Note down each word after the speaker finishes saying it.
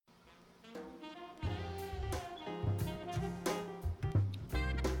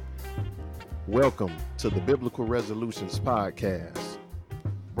Welcome to the Biblical Resolutions Podcast,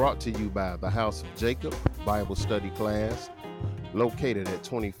 brought to you by the House of Jacob Bible Study Class, located at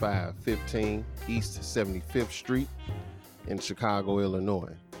 2515 East 75th Street in Chicago,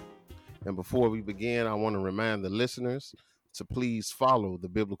 Illinois. And before we begin, I want to remind the listeners to please follow the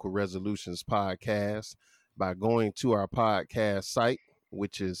Biblical Resolutions Podcast by going to our podcast site,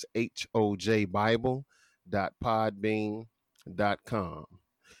 which is hojbible.podbean.com.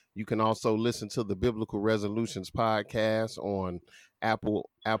 You can also listen to the Biblical Resolutions Podcast on Apple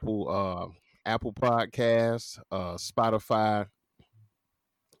Podcasts, Spotify,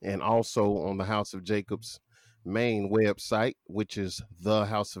 and also on the House of Jacob's main website, which is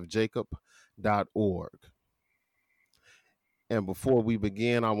thehouseofjacob.org. And before we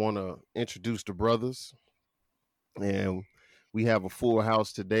begin, I want to introduce the brothers. And we have a full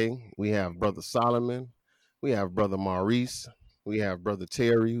house today. We have Brother Solomon. We have Brother Maurice. We have Brother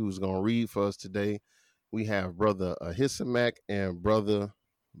Terry, who's going to read for us today. We have Brother Ahisamak and Brother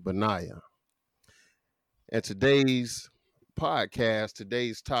Benaiah. And today's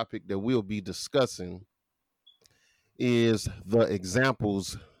topic that we'll be discussing is the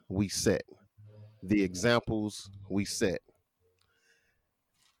examples we set. The examples we set.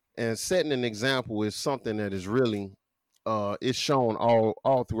 And setting an example is something that is really, it's shown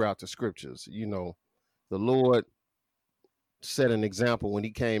all throughout the scriptures. You know, the Lord set an example when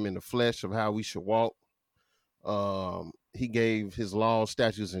he came in the flesh of how we should walk. He gave his laws,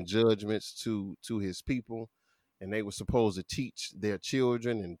 statutes, and judgments to his people, and they were supposed to teach their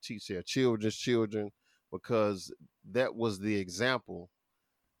children and teach their children's children, because that was the example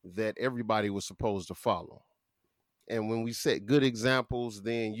that everybody was supposed to follow. And when we set good examples,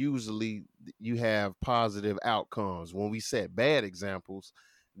 then usually you have positive outcomes. When we set bad examples,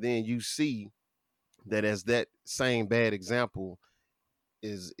 then you see that as that same bad example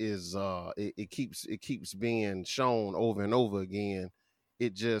it keeps being shown over and over again,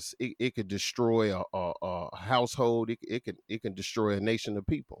 it could destroy a household. It can destroy a nation of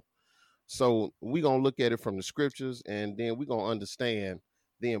people. So we're gonna look at it from the scriptures, and then we're gonna understand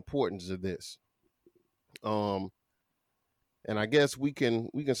the importance of this. And I guess we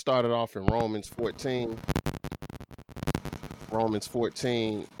can start it off in Romans 14,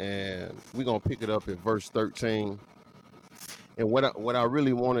 and we're going to pick it up at verse 13. And what I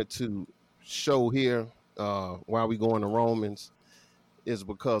really wanted to show here while we go into Romans is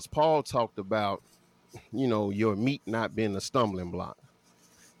because Paul talked about, your meat not being a stumbling block.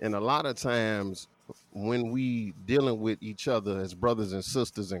 And a lot of times when we dealing with each other as brothers and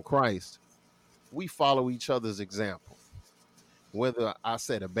sisters in Christ, we follow each other's example. Whether I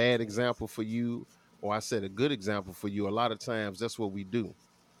set a bad example for you or I set a good example for you, a lot of times that's what we do.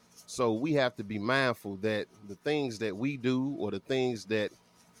 So we have to be mindful that the things that we do, or the things that,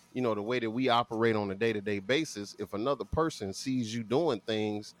 the way that we operate on a day-to-day basis, if another person sees you doing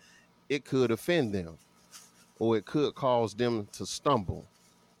things, it could offend them, or it could cause them to stumble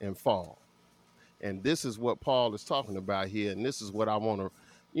and fall. And this is what Paul is talking about here. And this is what I want to,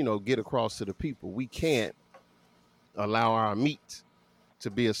 get across to the people. We can't allow our meat to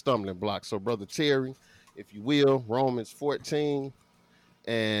be a stumbling block. So, Brother Terry, if you will, Romans 14,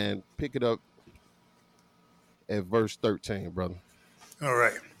 and pick it up at verse 13, brother. All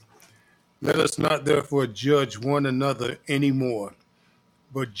right. Let us not therefore judge one another anymore,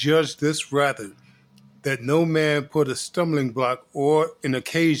 but judge this rather, that no man put a stumbling block or an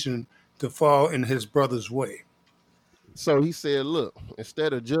occasion to fall in his brother's way. So he said, look,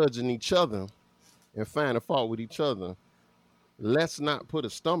 instead of judging each other and finding fault with each other, let's not put a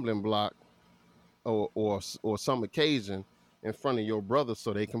stumbling block or some occasion in front of your brother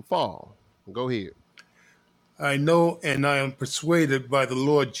so they can fall. Go ahead. I know, and I am persuaded by the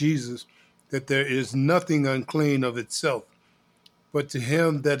Lord Jesus, that there is nothing unclean of itself, but to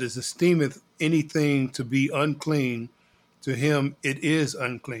him that is esteemeth anything to be unclean, to him it is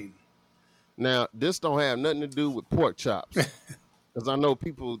unclean. Now, this don't have nothing to do with pork chops, because I know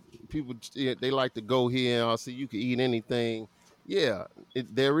people they like to go here and I'll see you can eat anything. Yeah,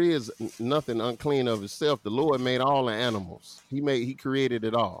 there is nothing unclean of itself. The Lord made all the animals. He created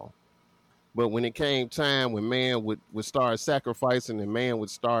it all. But when it came time when man would start sacrificing and man would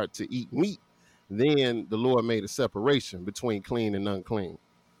start to eat meat, then the Lord made a separation between clean and unclean.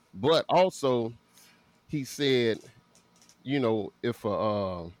 But also, he said, if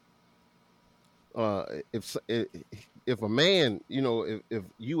a man, if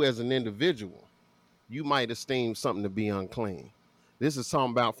you as an individual, you might esteem something to be unclean. This is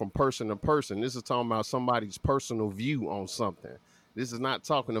talking about from person to person. This is talking about somebody's personal view on something. This is not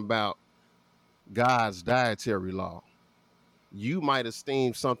talking about God's dietary law. You might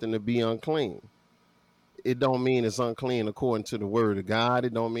esteem something to be unclean. It don't mean it's unclean according to the word of God.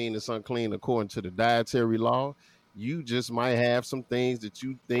 It don't mean it's unclean according to the dietary law. You just might have some things that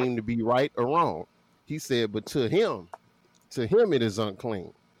you deem to be right or wrong. He said, but to him it is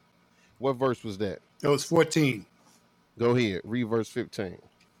unclean. What verse was that? That was 14. Go ahead, read verse 15.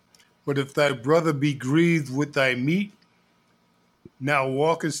 But if thy brother be grieved with thy meat, now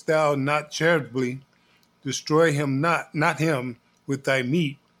walkest thou not charitably, destroy him not him with thy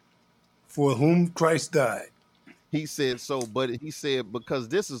meat, for whom Christ died. He said so, but he said, because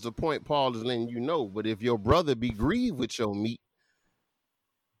this is the point Paul is letting you know. But if your brother be grieved with your meat,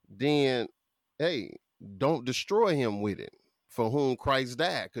 then hey, don't destroy him with it, for whom Christ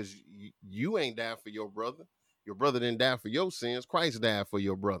died, because you ain't died for your brother. Your brother didn't die for your sins. Christ died for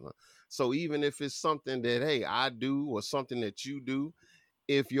your brother. So even if it's something that, hey, I do, or something that you do,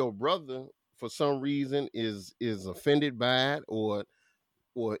 if your brother for some reason is offended by it, or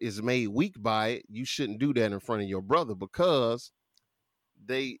is made weak by it, you shouldn't do that in front of your brother, because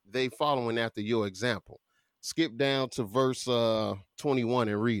they following after your example. Skip down to verse 21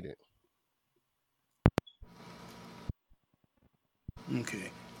 and read it.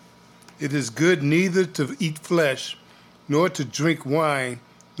 Okay. It is good neither to eat flesh, nor to drink wine,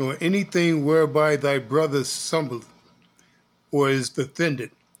 nor anything whereby thy brother stumbleth, or is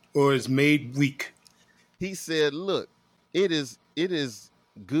offended, or is made weak. He said, look, it is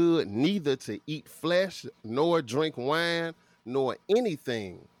good neither to eat flesh, nor drink wine, nor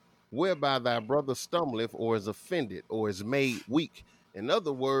anything whereby thy brother stumbleth, or is offended, or is made weak. In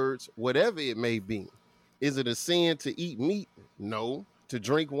other words, whatever it may be. Is it a sin to eat meat? No. To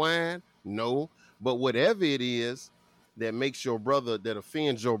drink wine? No. But whatever it is that makes your brother, that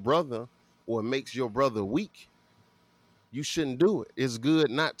offends your brother, or makes your brother weak, you shouldn't do it. It's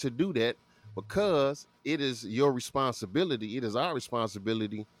good not to do that, because it is your responsibility. It is our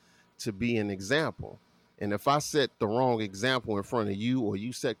responsibility to be an example. And if I set the wrong example in front of you, or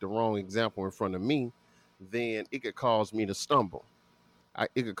you set the wrong example in front of me, then it could cause me to stumble.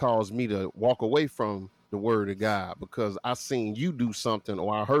 It could cause me to walk away from the word of God, because I seen you do something,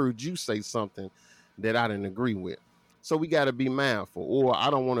 or I heard you say something that I didn't agree with. So we got to be mindful. Or I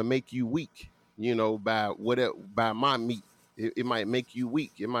don't want to make you weak, by my meat. It might make you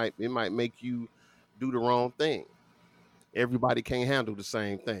weak. It might make you do the wrong thing. Everybody can't handle the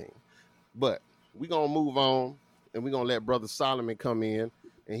same thing. But we're gonna move on, and we're gonna let Brother Solomon come in,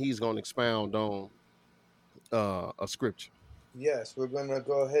 and he's gonna expound on a scripture. Yes, we're going to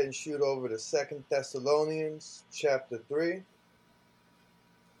go ahead and shoot over to 2 Thessalonians chapter 3.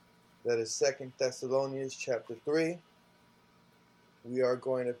 That is 2 Thessalonians chapter 3. We are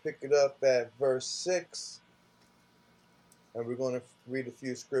going to pick it up at verse 6. And we're going to read a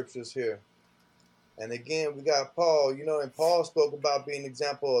few scriptures here. And again, we got Paul, and Paul spoke about being an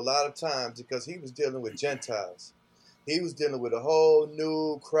example a lot of times, because he was dealing with Gentiles. He was dealing with a whole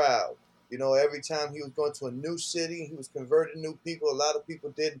new crowd. Every time he was going to a new city, he was converting new people. A lot of people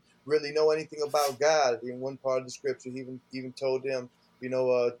didn't really know anything about God. In one part of the scripture, he even told them,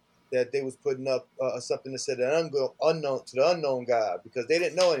 that they was putting up something that said unknown to the unknown God, because they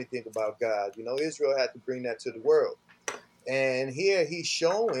didn't know anything about God. Israel had to bring that to the world. And here he's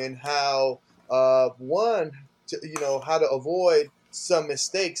showing how, how to avoid some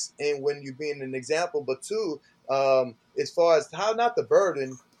mistakes, and when you're being an example, but two, as far as how not to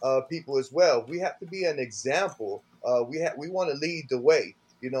burden people as well. We have to be an example. We want to lead the way,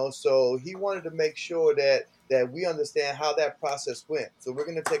 so he wanted to make sure that we understand how that process went. So we're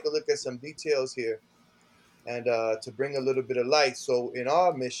going to take a look at some details here, and to bring a little bit of light, so in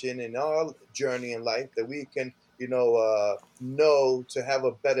our mission, in our journey in life, that we can know to have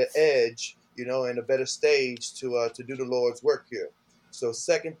a better edge, and a better stage to do the Lord's work here. So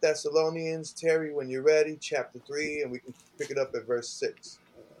 2 Thessalonians, Terry, when you're ready, chapter 3, and we can pick it up at verse 6.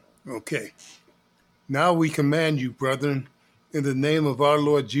 Okay. Now we command you, brethren, in the name of our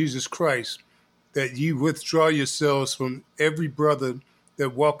Lord Jesus Christ, that ye withdraw yourselves from every brother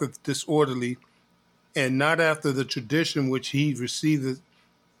that walketh disorderly, and not after the tradition which he received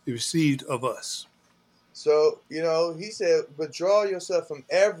of us. So, he said, withdraw yourself from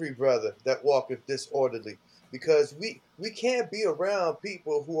every brother that walketh disorderly, because we can't be around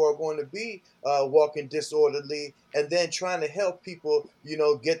people who are going to be walking disorderly and then trying to help people,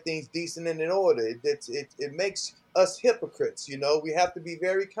 get things decent and in order. It makes us hypocrites. We have to be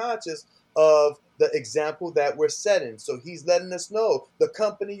very conscious of the example that we're setting. So he's letting us know the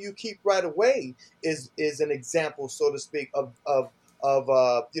company you keep right away is an example, so to speak, of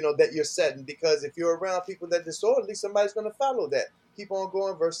that you're setting, because if you're around people that disorderly, somebody's going to follow that. Keep on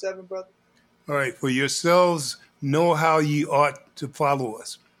going, verse 7, brother. All right, for yourselves know how ye ought to follow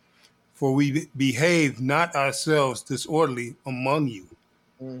us. For we behave not ourselves disorderly among you.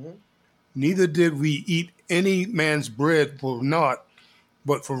 Hmm. Neither did we eat any man's bread for naught,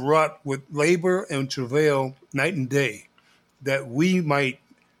 but for wrought with labor and travail night and day, that we might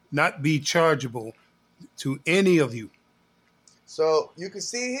not be chargeable to any of you. So you can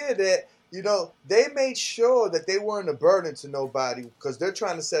see here that, they made sure that they weren't a burden to nobody because they're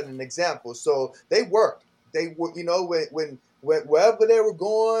trying to set an example. So they worked. They were, when wherever they were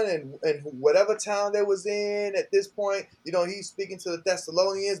going and whatever town they was in at this point, he's speaking to the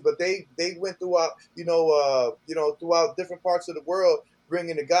Thessalonians, but they went throughout, throughout different parts of the world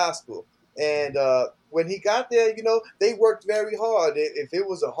bringing the gospel. And when he got there, they worked very hard. If it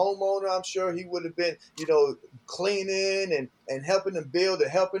was a homeowner, I'm sure he would have been, cleaning and helping them build and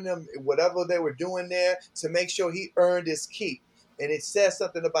helping them whatever they were doing there to make sure he earned his keep. And it says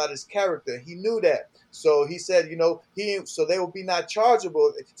something about his character. He knew that. So he said, so they will be not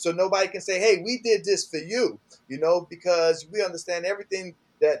chargeable. So nobody can say, hey, we did this for you, because we understand everything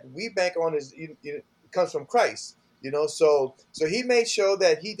that we bank on is comes from Christ. So he made sure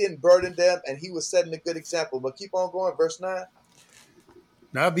that he didn't burden them and he was setting a good example. But keep on going, verse 9.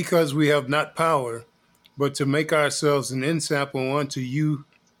 Not because we have not power, but to make ourselves an ensample unto you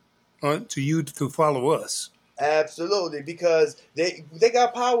to follow us. Absolutely, because they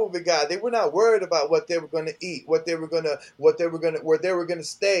got power with God. They were not worried about what they were going to eat, where they were going to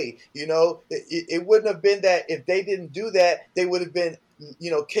stay. It wouldn't have been that if they didn't do that, they would have been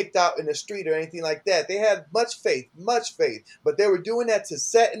kicked out in the street or anything like that. They had much faith, but they were doing that to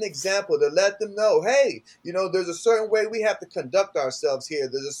set an example, to let them know, hey, there's a certain way we have to conduct ourselves here.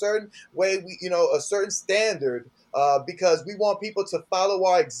 There's a certain way a certain standard. Because we want people to follow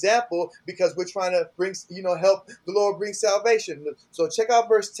our example because we're trying to bring, help the Lord bring salvation. So check out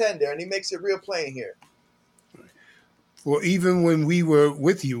verse 10 there, and he makes it real plain here. For even when we were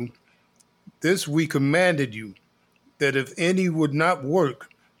with you, this we commanded you, that if any would not work,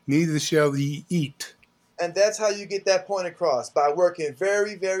 neither shall he eat. And that's how you get that point across, by working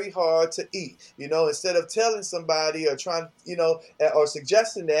very, very hard to eat. Instead of telling somebody or trying, or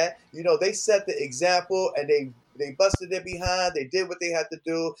suggesting that, they set the example and they busted their behind. They did what they had to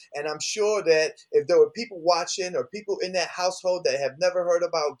do. And I'm sure that if there were people watching or people in that household that have never heard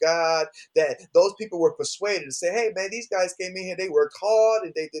about God, that those people were persuaded to say, hey, man, these guys came in here, they worked hard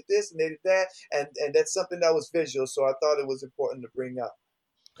and they did this and they did that. And that's something that was visual. So I thought it was important to bring up.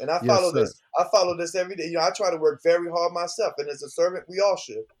 And I Yes, follow sir. this. I follow this every day. I try to work very hard myself. And as a servant, we all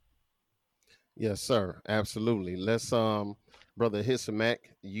should. Yes, sir. Absolutely. Let's brother Hisamak,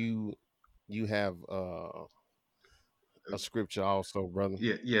 you have a scripture also, brother.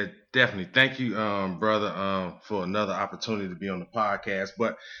 Yeah, definitely. Thank you, brother, for another opportunity to be on the podcast.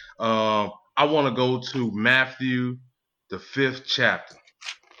 But I want to go to Matthew, the 5th chapter.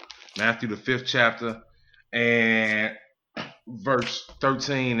 Matthew, the 5th chapter, and verse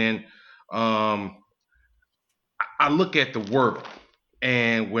 13. And I look at the world,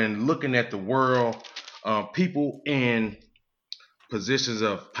 and when looking at the world, people in positions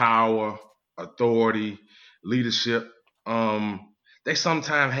of power, authority, leadership, they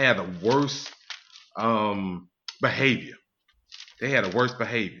sometimes had a worse behavior. They had a worse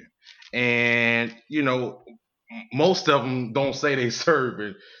behavior. And, most of them don't say they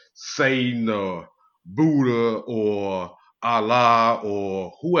serve Satan or Buddha or Allah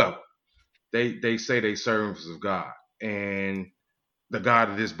or whoever. They say they servants of God and the God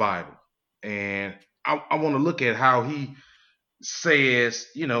of this Bible. And I want to look at how he says,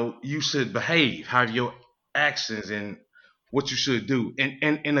 you should behave, how your actions and what you should do.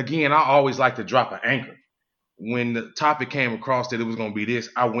 And again, I always like to drop an anchor. When the topic came across that it was going to be this,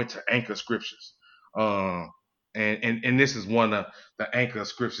 I went to anchor scriptures. And this is one of the anchor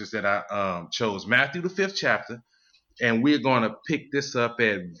scriptures that I chose, Matthew the 5th chapter, and we're going to pick this up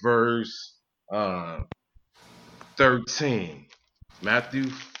at verse 13. Matthew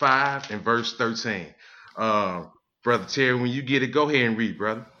 5 and verse 13. Brother Terry, when you get it, go ahead and read,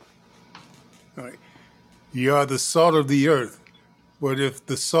 brother. All right. Ye are the salt of the earth, but if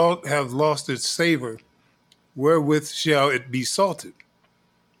the salt have lost its savor, wherewith shall it be salted?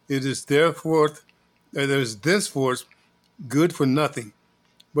 It is thenceforth good for nothing,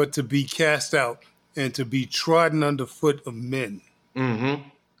 but to be cast out and to be trodden under foot of men. Mm-hmm.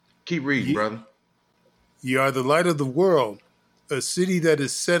 Keep reading, brother. Ye are the light of the world. A city that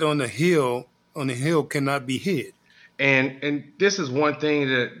is set on a hill cannot be hid. And this is one thing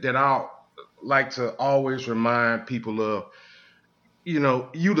that I'll like to always remind people of. You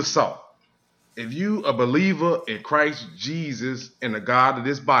the salt. If you a believer in Christ Jesus and the God of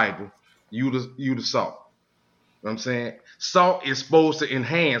this Bible, you the salt. You know what I'm saying? Salt is supposed to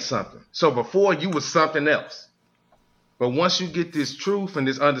enhance something. So before you was something else. But once you get this truth and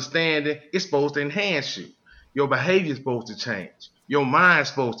this understanding, it's supposed to enhance you. Your behavior is supposed to change. Your mind's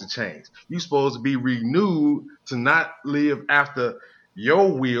supposed to change. You're supposed to be renewed to not live after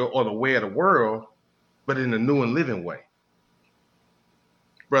your will or the way of the world, but in a new and living way.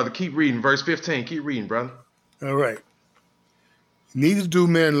 Brother, keep reading. Verse 15. Keep reading, brother. All right. Neither do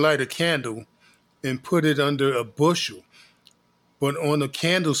men light a candle and put it under a bushel, but on a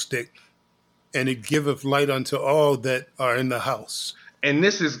candlestick, and it giveth light unto all that are in the house. And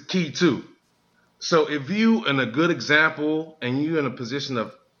this is key too. So if you in a good example and you in a position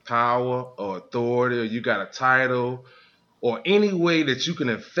of power or authority, or you got a title, or any way that you can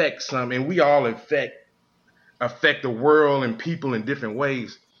affect something, and we all affect the world and people in different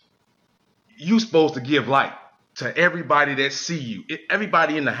ways, you supposed to give light to everybody that see you,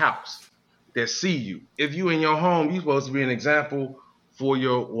 everybody in the house that see you. If you in your home, you supposed to be an example for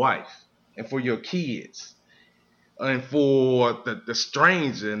your wife and for your kids and for the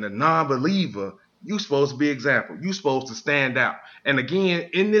stranger and the non-believer. You supposed to be an example. You supposed to stand out. And again,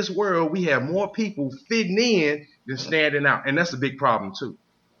 in this world, we have more people fitting in than standing out. And that's a big problem too.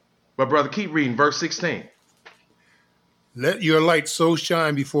 But brother, keep reading verse 16. Let your light so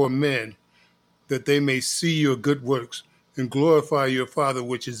shine before men that they may see your good works and glorify your Father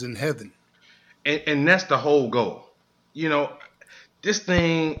which is in heaven. And that's the whole goal. You know, this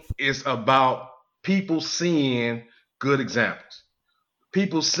thing is about people seeing good examples.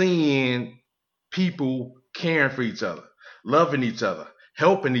 People seeing people caring for each other, loving each other,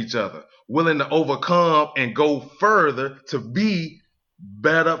 helping each other, willing to overcome and go further to be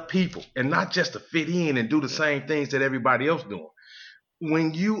better people and not just to fit in and do the same things that everybody else doing.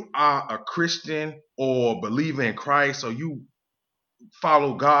 When you are a Christian or believer in Christ or you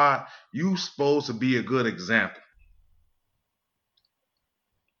follow God, you supposed to be a good example.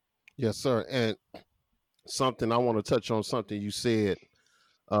 Yes, sir. And something I want to touch on something you said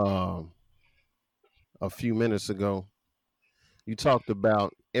a few minutes ago. You talked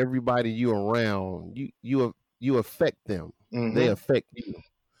about everybody you around, you affect them. Mm-hmm. They affect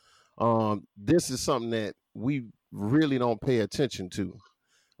you. This is something that we really don't pay attention to.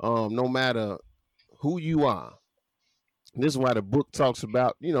 No matter who you are. This is why the book talks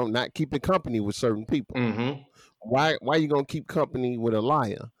about, not keeping company with certain people. Mm-hmm. Why you gonna keep company with a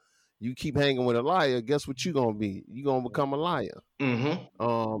liar? You keep hanging with a liar, guess what you gonna be? You gonna become a liar.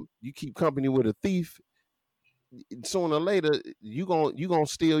 Mm-hmm. You keep company with a thief, sooner or later you gonna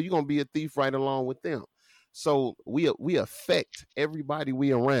steal. You gonna be a thief right along with them. So we affect everybody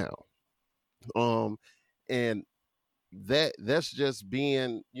we around, and that's just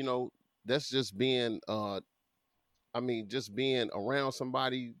being just being around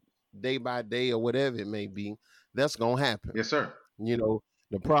somebody day by day or whatever it may be. That's gonna happen. Yes, sir.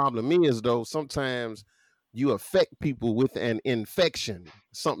 The problem is though, sometimes you affect people with an infection,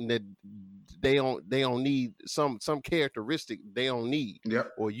 something that they don't need, some characteristic they don't need.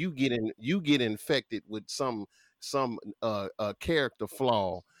 Yep. Or you get infected with some character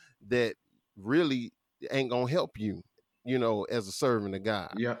flaw that really ain't gonna help you, as a servant of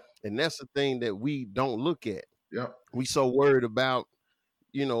God. Yep. And that's the thing that we don't look at. Yep. We so worried about,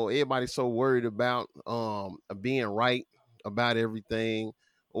 everybody's so worried about being right about everything,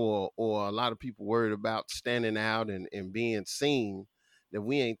 or a lot of people worried about standing out and being seen, that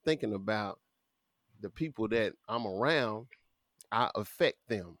we ain't thinking about the people that I'm around. I affect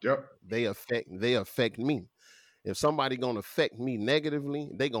them. Yep. They affect me. If somebody gonna affect me negatively,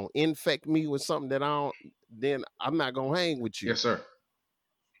 they gonna infect me with something that then I'm not gonna hang with you. Yes, sir.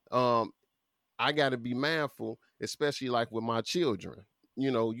 I gotta be mindful, especially like with my children.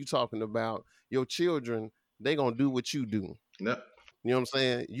 You talking about your children, they gonna do what you do. Yep. You know what I'm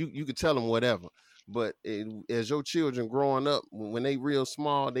saying? You could tell them whatever, but as your children growing up, when they real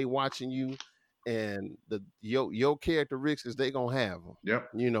small, they watching you, and your characteristics, they gonna have them. Yep.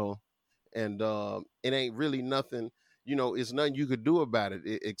 And it ain't really nothing. It's nothing you could do about it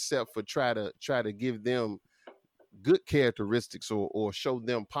except for try to give them good characteristics or show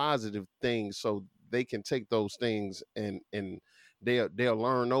them positive things so they can take those things and they'll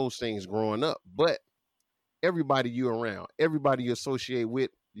learn those things growing up. But everybody you around, everybody you associate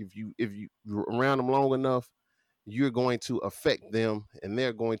with, if you around them long enough, you're going to affect them and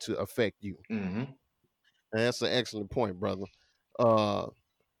they're going to affect you. Mm-hmm. And that's an excellent point, brother.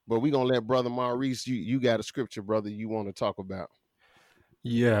 But we're gonna let Brother Maurice, you got a scripture, brother, you want to talk about.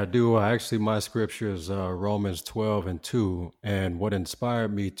 Yeah, I do. Actually, my scripture is Romans 12:2. And what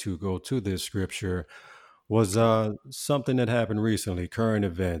inspired me to go to this scripture was something that happened recently, current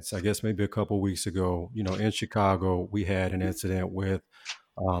events. I guess maybe a couple weeks ago. In Chicago, we had an incident with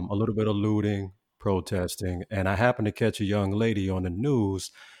a little bit of looting, protesting, and I happened to catch a young lady on the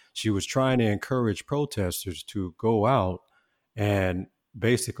news. She was trying to encourage protesters to go out and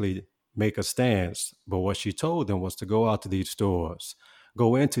basically make a stance. But what she told them was to go out to these stores,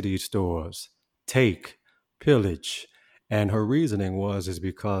 go into these stores, take, pillage. And her reasoning is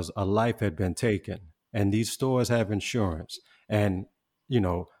because a life had been taken and these stores have insurance. And, you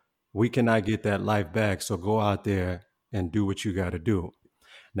know, we cannot get that life back. So go out there and do what you got to do.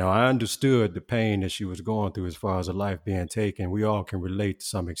 Now, I understood the pain that she was going through as far as a life being taken. We all can relate to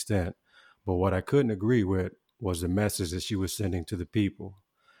some extent. But what I couldn't agree with was the message that she was sending to the people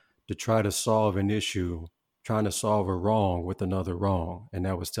to try to solve an issue, trying to solve a wrong with another wrong. And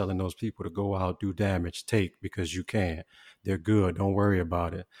that was telling those people to go out, do damage, take because you can. They're good. Don't worry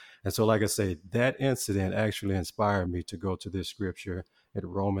about it. And so, like I say, that incident actually inspired me to go to this scripture at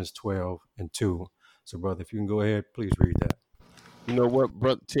Romans 12:2. So, brother, if you can go ahead, please read that. You know what,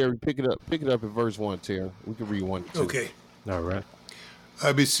 brother Terry, pick it up at verse 1, Terry. We can read 1 to 2. Okay. All right.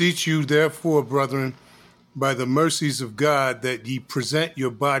 I beseech you, therefore, brethren, by the mercies of God, that ye present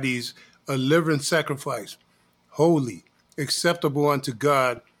your bodies a living sacrifice, holy, acceptable unto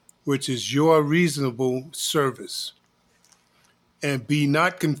God, which is your reasonable service. And be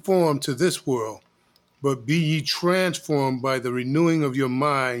not conformed to this world, but be ye transformed by the renewing of your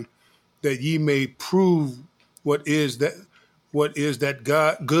mind, that ye may prove what is that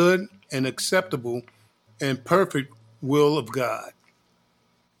God good and acceptable and perfect will of God.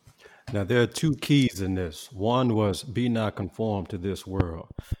 Now, there are two keys in this. One was be not conformed to this world,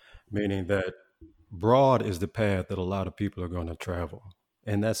 meaning that broad is the path that a lot of people are going to travel,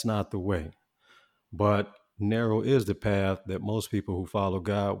 and that's not the way. But narrow is the path that most people who follow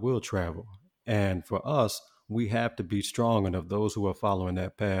God will travel. And for us, we have to be strong enough, those who are following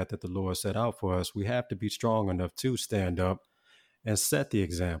that path that the Lord set out for us, we have to be strong enough to stand up and set the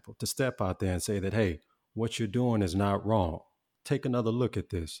example, to step out there and say that, hey, what you're doing is not wrong. Take another look at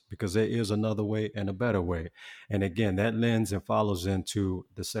this because there is another way and a better way. And again, that lends and follows into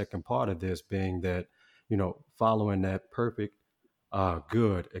the second part of this being that, following that perfect,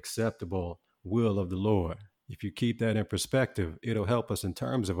 good, acceptable will of the Lord. If you keep that in perspective, it'll help us in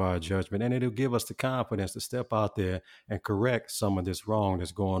terms of our judgment and it'll give us the confidence to step out there and correct some of this wrong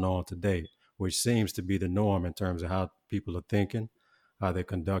that's going on today, which seems to be the norm in terms of how people are thinking, how they're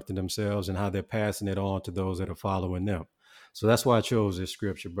conducting themselves, and how they're passing it on to those that are following them. So that's why I chose this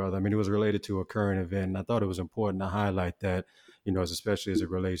scripture, brother. I mean, it was related to a current event, and I thought it was important to highlight that, especially as it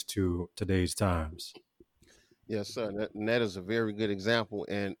relates to today's times. Yes, sir. That is a very good example.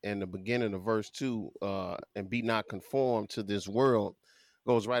 And the beginning of verse 2, and be not conformed to this world,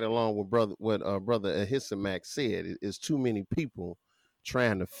 goes right along with brother Ahisamach said. It's too many people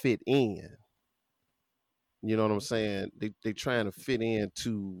trying to fit in. You know what I'm saying? They trying to fit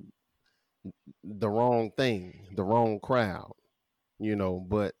into the wrong thing, the wrong crowd,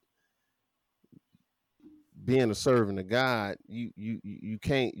 but being a servant of God, you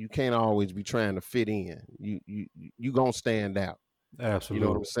can't always be trying to fit in. You gonna stand out. Absolutely. You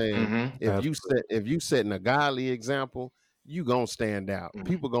know what I'm saying? Mm-hmm. If you setting a godly example, you gonna stand out. Mm-hmm.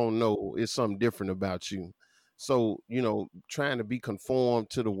 People gonna know it's something different about you. So, trying to be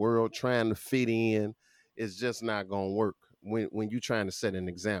conformed to the world, trying to fit in is just not gonna work when you're trying to set an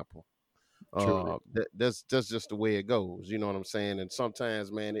example. That's just the way it goes. You know what I'm saying? And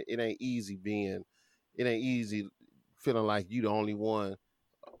sometimes, man, it ain't easy feeling like you the only one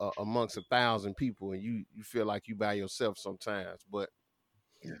amongst 1,000 people, and you feel like you by yourself sometimes. But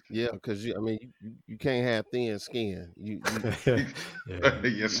yeah, because you can't have thin skin.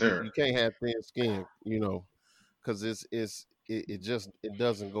 Yes, sir. You can't have thin skin. Because it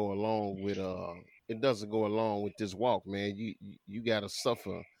doesn't go along with this walk, man. You got to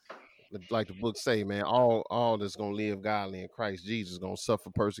suffer. Like the book say, man, all that's gonna live godly in Christ Jesus gonna suffer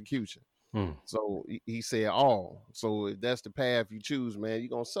persecution. So he said all. So if that's the path you choose, man, you're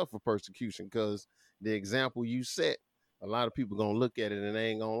gonna suffer persecution because the example you set, a lot of people gonna look at it and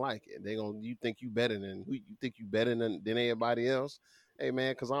they ain't gonna like it. You think you better than everybody else. Hey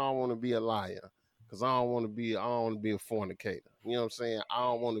man, because I don't want to be a liar. Because I don't want to be a fornicator. You know what I'm saying? I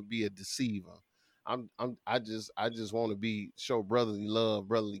don't want to be a deceiver. I just want to show brotherly love,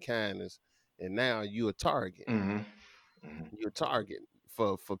 brotherly kindness, and now you're a target. Mm-hmm. Mm-hmm. You're a target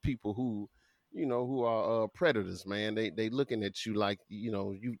for people who are predators, man. They looking at you like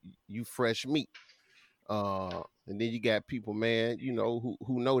you fresh meat. And then you got people, man,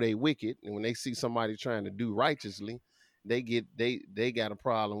 who know they wicked, and when they see somebody trying to do righteously, they got a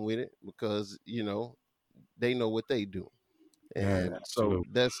problem with it because they know what they do. And so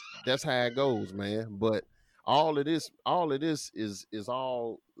Absolutely. that's how it goes, man. But all of this is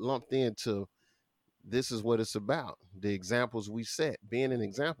all lumped into this is what it's about. The examples we set. Being an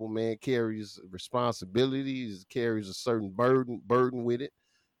example, man, carries responsibilities, carries a certain burden with it.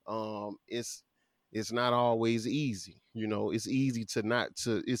 It's not always easy. It's easy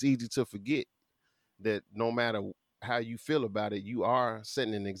to forget that no matter how you feel about it, you are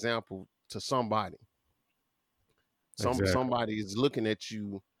setting an example to somebody. Exactly. Somebody is looking at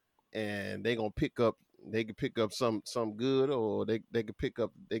you, and they can pick up some good, or they can pick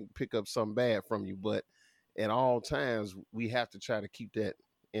up some bad from you. But at all times we have to try to keep that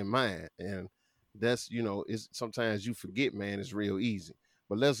in mind. And that's, it's sometimes you forget, man. It's real easy.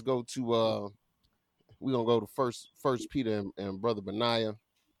 But let's go to we're gonna go to first Peter, and Brother Benaiah,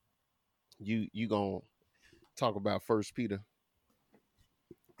 you gonna talk about First Peter.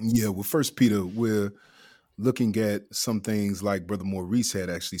 Yeah, well, First Peter, we're looking at some things like Brother Maurice had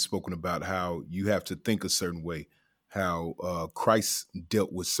actually spoken about, how you have to think a certain way, how Christ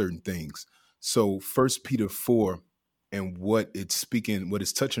dealt with certain things. So First Peter 4, and what it's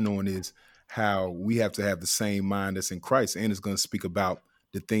touching on is how we have to have the same mind that's in Christ, and it's going to speak about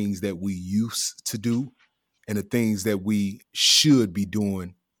the things that we used to do and the things that we should be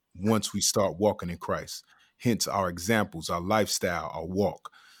doing once we start walking in Christ. Hence our examples, our lifestyle, our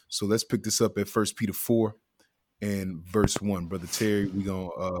walk. So let's pick this up at First Peter 4 and verse 1. Brother Terry, we're going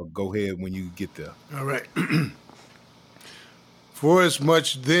to go ahead when you get there. All right. For as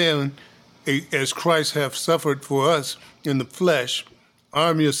much then as Christ hath suffered for us in the flesh,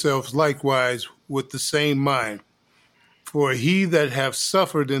 arm yourselves likewise with the same mind. For he that hath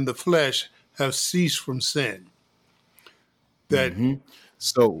suffered in the flesh hath ceased from sin. That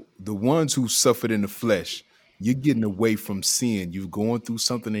So the ones who suffered in the flesh, you're getting away from sin. You're going through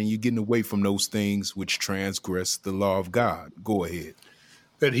something and you're getting away from those things which transgress the law of God. Go ahead.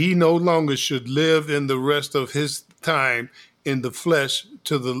 that he no longer should live in the rest of his time in the flesh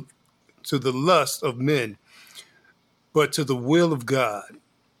to the lust of men, but to the will of God.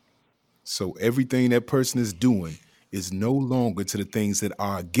 So everything that person is doing is no longer to the things that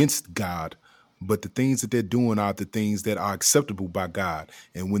are against God, but the things that they're doing are the things that are acceptable by God.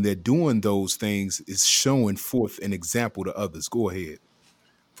 And when they're doing those things, it's showing forth an example to others. Go ahead.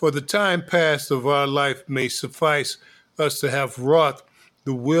 For the time past of our life may suffice us to have wrought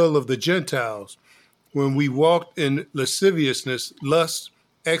the will of the Gentiles, when we walked in lasciviousness, lust,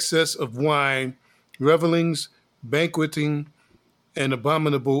 excess of wine, revelings, banqueting, and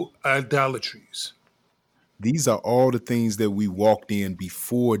abominable idolatries. These are all the things that we walked in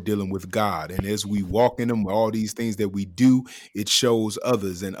before dealing with God. And as we walk in them, all these things that we do, it shows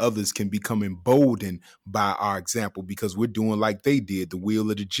others, and others can become emboldened by our example because we're doing like they did, the will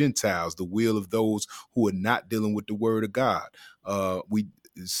of the Gentiles, the will of those who are not dealing with the word of God.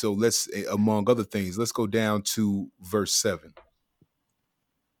 So let's, among other things, let's go down to verse 7.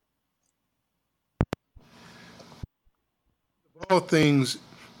 All things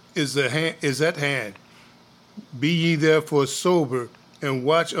is at hand. Be ye therefore sober and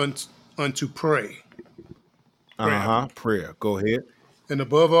watch unto pray. Prayer. Go ahead. And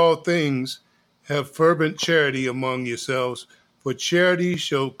above all things, have fervent charity among yourselves, for charity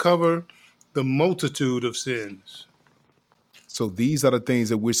shall cover the multitude of sins. So these are the things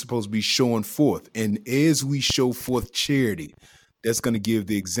that we're supposed to be showing forth. And as we show forth charity, that's going to give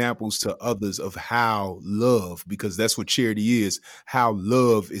the examples to others of how love, because that's what charity is, how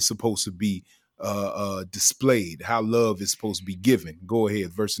love is supposed to be displayed, how love is supposed to be given. Go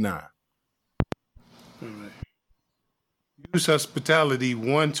ahead, verse 9. All right. Use hospitality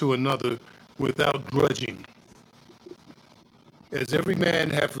one to another without grudging. As every man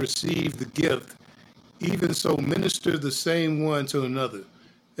hath received the gift, even so minister the same one to another,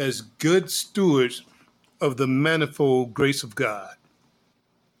 as good stewards of the manifold grace of God.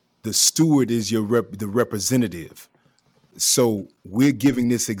 The steward is the representative. So we're giving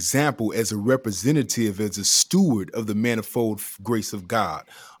this example as a representative, as a steward of the manifold grace of God.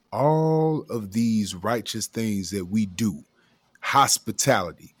 All of these righteous things that we do,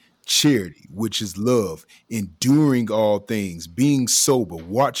 hospitality, charity, which is love, enduring all things, being sober,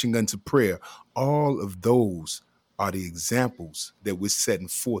 watching unto prayer, all of those are the examples that we're setting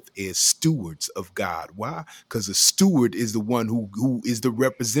forth as stewards of God. Why? Because a steward is the one who is the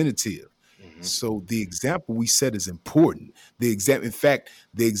representative. So the example we set is important. In fact,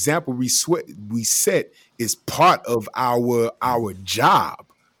 the example we set is part of our job.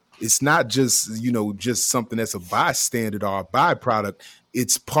 It's not just, just something that's a bystander or a byproduct.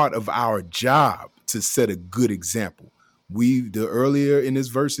 It's part of our job to set a good example. Earlier in this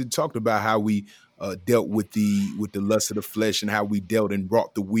verse, it talked about how we dealt with the lust of the flesh, and how we dealt and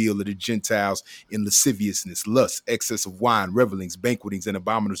wrought the will of the Gentiles in lasciviousness, lust, excess of wine, revelings, banquetings, and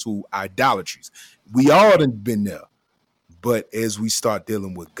abominable idolatries. We all done been there. But as we start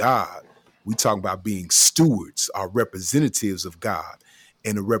dealing with God, we talk about being stewards, our representatives of God.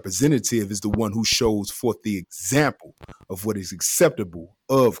 And a representative is the one who shows forth the example of what is acceptable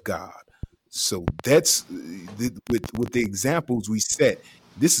of God. So that's with the examples we set.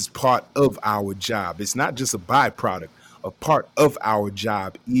 This is part of our job. It's not just a byproduct. A part of our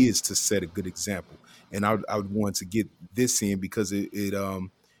job is to set a good example. And I would want to get this in because it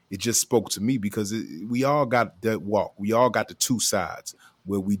just spoke to me, because we all got that walk. We all got the two sides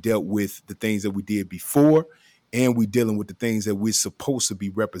where we dealt with the things that we did before, and we dealing with the things that we're supposed to be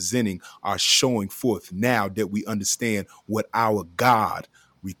representing, are showing forth now that we understand what our God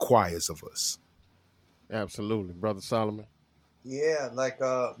requires of us. Absolutely, Brother Solomon. Yeah, like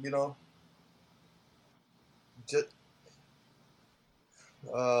just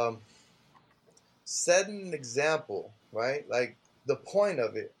setting an example, right? Like the point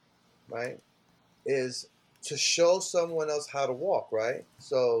of it, right, is to show someone else how to walk, right?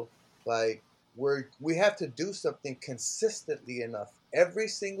 So like we have to do something consistently enough every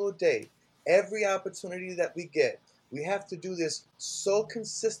single day, every opportunity that we get. We have to do this so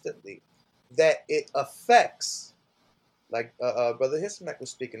consistently that it affects, like Brother Hismack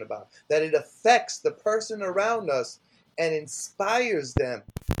was speaking about, that it affects the person around us and inspires them,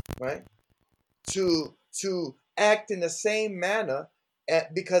 right, to act in the same manner,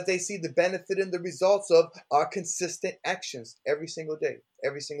 because they see the benefit and the results of our consistent actions every single day,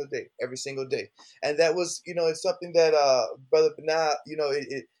 every single day, every single day. And that was, it's something that Brother Benah,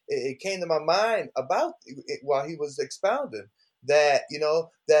 it came to my mind about it while he was expounding that,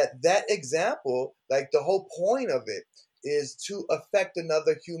 that example, like the whole point of it is to affect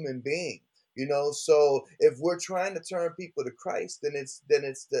another human being. So if we're trying to turn people to Christ, then it's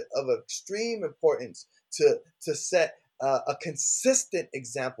of extreme importance to set a consistent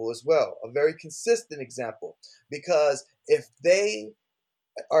example as well, a very consistent example, because if they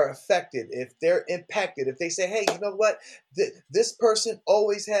are affected, if they're impacted, if they say, hey, you know what, this person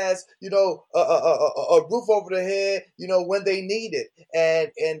always has, a roof over their head, when they need it,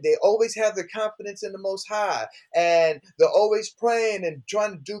 and they always have their confidence in the Most High, and they're always praying and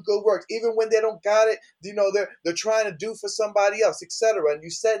trying to do good work, even when they don't got it, they're trying to do for somebody else, etc. And you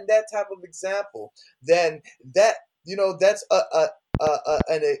set that type of example, then that, that's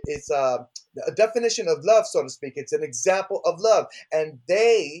and it's a definition of love, so to speak. It's an example of love. And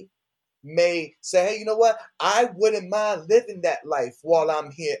they may say, hey, you know what? I wouldn't mind living that life while I'm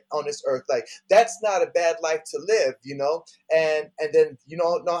here on this earth. Like, that's not a bad life to live, and then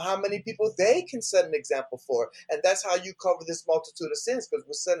know how many people they can set an example for. And that's how you cover this multitude of sins, because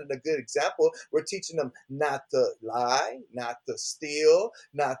we're setting a good example. We're teaching them not to lie, not to steal,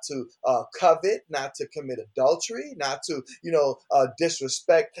 not to covet, not to commit adultery, not to,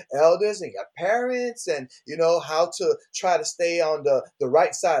 disrespect elders and your parents, and, how to try to stay on the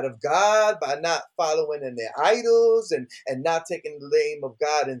right side of God by not following in their idols, and not taking the name of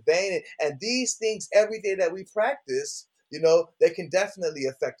God in vain. And these things every day that we practice, they can definitely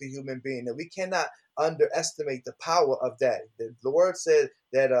affect a human being, and we cannot underestimate the power of that. The Lord said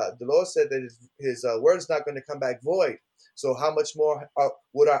that his word is not going to come back void. So how much more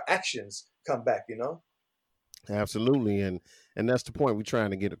would our actions come back, Absolutely, and that's the point we're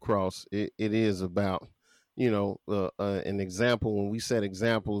trying to get across. It is about an example. When we set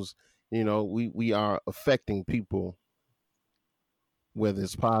examples, we are affecting people, whether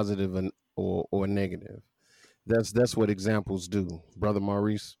it's positive or negative. That's what examples do, Brother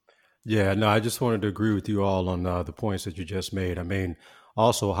Maurice. Yeah, no, I just wanted to agree with you all on the points that you just made. I mean,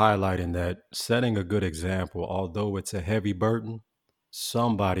 also highlighting that setting a good example, although it's a heavy burden,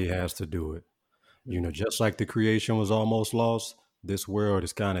 somebody has to do it. Just like the creation was almost lost, this world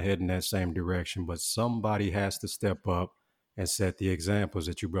is kind of heading that same direction, but somebody has to step up and set the examples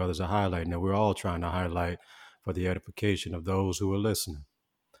that you brothers are highlighting, that we're all trying to highlight for the edification of those who are listening.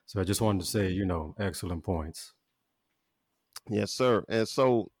 So I just wanted to say, excellent points. Yes, sir. And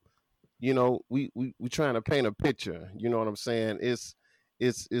so, we trying to paint a picture. You know what I'm saying? It's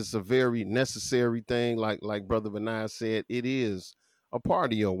a very necessary thing. Like Brother Benai said, it is a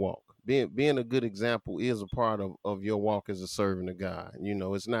part of your walk. Being a good example is a part of your walk as a servant of God.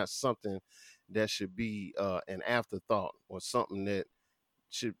 It's not something that should be an afterthought, or something that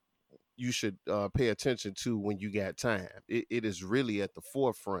you should pay attention to when you got time. It is really at the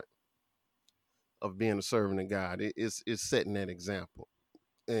forefront of being a servant of God. It's setting that example.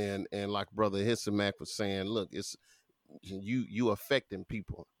 And like Brother Hisamak was saying, look, it's you affecting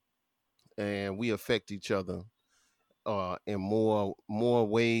people. and we affect each other in more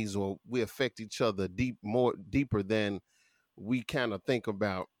ways, or we affect each other deeper than we kind of think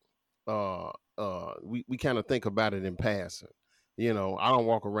about. We kind of think about it in passing. I don't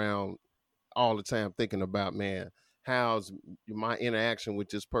walk around all the time thinking about, man, how's my interaction with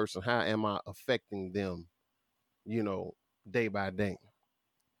this person? How am I affecting them? Day by day.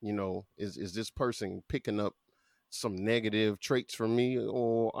 Is this person picking up some negative traits from me,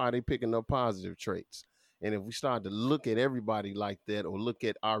 or are they picking up positive traits? And if we start to look at everybody like that, or look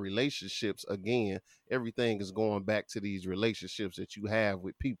at our relationships again, everything is going back to these relationships that you have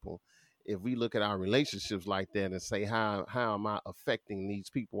with people. If we look at our relationships like that and say, how am I affecting these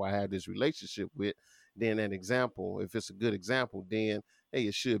people I have this relationship with, then that example, if it's a good example, then hey,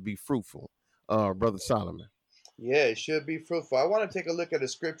 it should be fruitful. Brother Solomon. Yeah, it should be fruitful. I want to take a look at a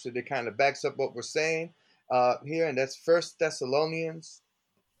scripture that kind of backs up what we're saying here, and that's First Thessalonians.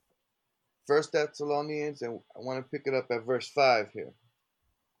 First Thessalonians, and I want to pick it up at verse 5 here.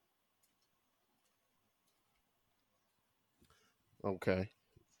 Okay.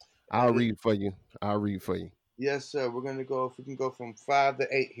 I'll read for you. Yes, sir. We're gonna go. If we can go from 5 to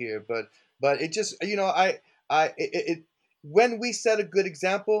 8 here, but it just, when we set a good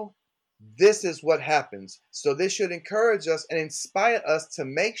example, this is what happens. So this should encourage us and inspire us to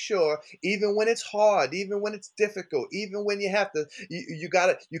make sure, even when it's hard, even when it's difficult, even when you have to, you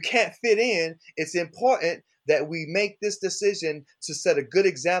can't fit in. It's important that we make this decision to set a good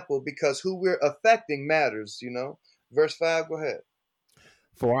example, because who we're affecting matters. Verse 5. Go ahead.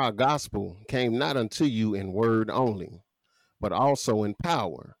 For our gospel came not unto you in word only, but also in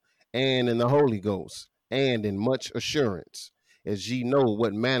power, and in the Holy Ghost, and in much assurance, as ye know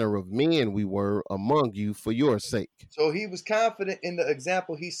what manner of men we were among you for your sake. So he was confident in the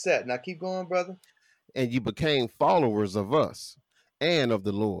example he set. Now keep going, brother. And you became followers of us and of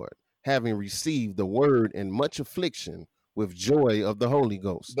the Lord, having received the word in much affliction with joy of the Holy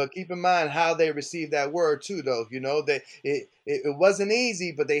Ghost. But keep in mind how they received that word too, though. It wasn't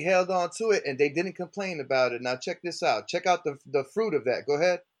easy, but they held on to it and they didn't complain about it. Now check this out. Check out the fruit of that. Go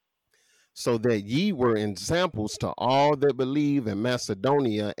ahead. So that ye were examples to all that believe in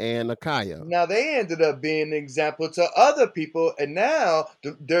Macedonia and Achaia. Now they ended up being an example to other people, and now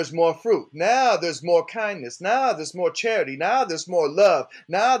there's more fruit. Now there's more kindness. Now there's more charity. Now there's more love.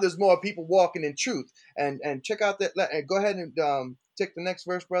 Now there's more people walking in truth. And check out that. And go ahead and take the next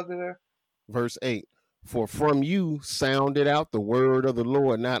verse, brother. There. Verse 8. For from you sounded out the word of the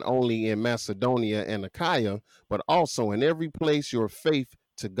Lord, not only in Macedonia and Achaia, but also in every place your faith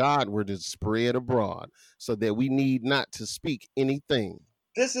to God were to spread abroad, so that we need not to speak anything.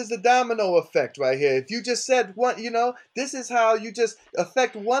 This is the domino effect right here. If you just said one, this is how you just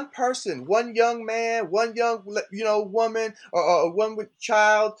affect one person, one young man, one young, woman, or one with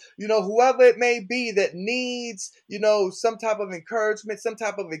child, whoever it may be that needs, some type of encouragement, some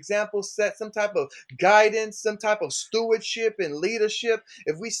type of example set, some type of guidance, some type of stewardship and leadership.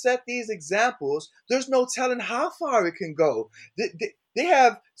 If we set these examples, there's no telling how far it can go. They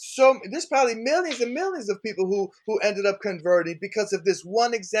have there's probably millions and millions of people who ended up converting because of this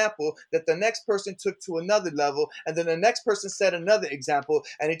one example that the next person took to another level, and then the next person set another example,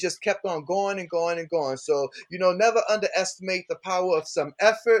 and it just kept on going and going and going. So, never underestimate the power of some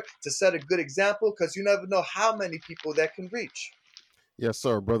effort to set a good example, because you never know how many people that can reach. Yes,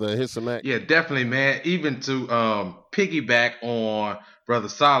 sir, brother Hisamak. Yeah, definitely, man. Even to piggyback on Brother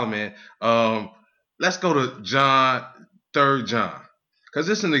Solomon, let's go to John, 3 John. Because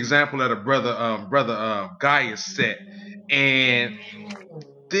this is an example that a brother Gaius set, and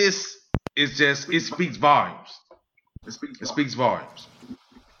this is it speaks volumes. It speaks volumes.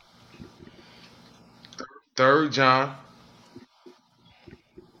 3 John.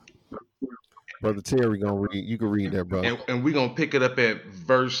 Brother Terry gonna read. You can read that, brother. And we're gonna pick it up at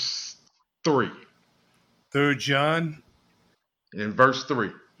verse 3. 3 John. In verse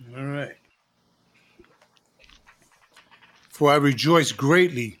 3. All right. For I rejoiced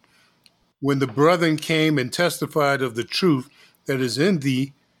greatly when the brethren came and testified of the truth that is in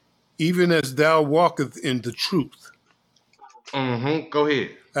thee, even as thou walkest in the truth. Go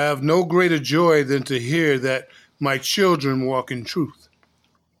ahead. I have no greater joy than to hear that my children walk in truth.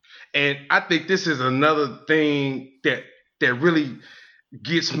 And I think this is another thing that really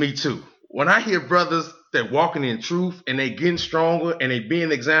gets me too. When I hear brothers that walking in truth and they getting stronger and they being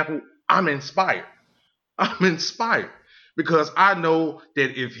an example, I'm inspired. Because I know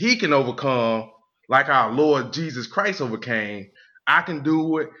that if he can overcome like our Lord Jesus Christ overcame, I can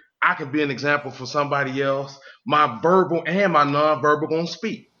do it. I can be an example for somebody else. My verbal and my nonverbal gonna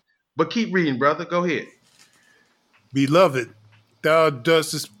speak. But keep reading, brother. Go ahead. Beloved, thou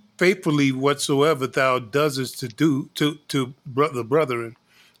dost faithfully whatsoever thou doest to do to the brethren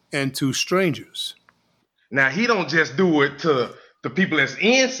and to strangers, Now he don't just do it to the people that's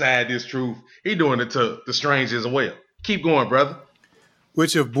inside this truth. He doing it to the strangers as well. Keep going, brother.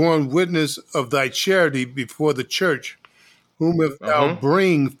 which have borne witness of thy charity before the church, whom if thou Uh-huh.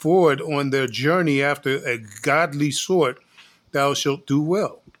 bring forward on their journey after a godly sort, thou shalt do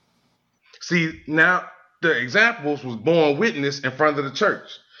well. See, now the examples was born witness in front of the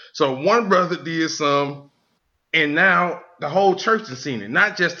church. So one brother did some, and now the whole church has seen it,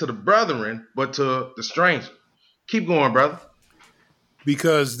 not just to the brethren, but to the stranger. Keep going, brother.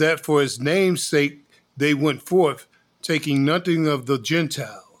 Because that for his name's sake they went forth, taking nothing of the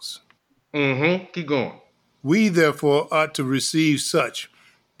Gentiles. Keep going. We therefore ought to receive such,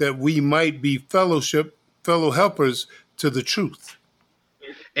 that we might be fellow helpers to the truth.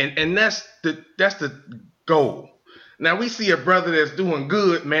 And that's the goal. Now we see a brother that's doing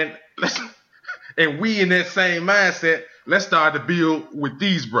good, man. And we in that same mindset, let's start to build with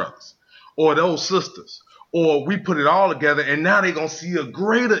these brothers or those sisters. Or we put it all together, and now they're gonna see a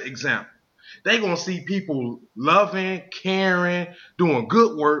greater example. They're gonna see people loving, caring, doing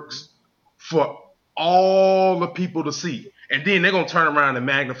good works for all the people to see. And then they're gonna turn around and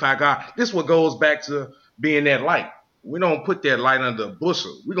magnify God. This is what goes back to being that light. We don't put that light under a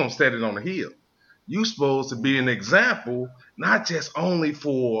bushel. We're going to set it on a hill. You're supposed to be an example, not just only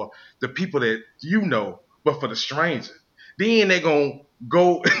for the people that you know, but for the stranger. Then they're going to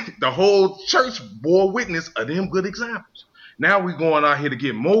go, the whole church bore witness of them good examples. Now we're going out here to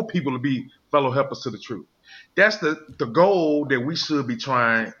get more people to be fellow helpers to the truth. That's the goal that we should be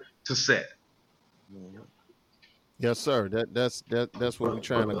trying to set. Yes, sir. That's what we're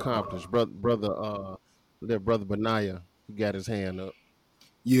trying to accomplish, brother Benaiah, he got his hand up.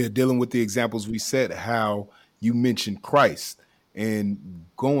 Yeah, dealing with the examples we set, how you mentioned Christ, and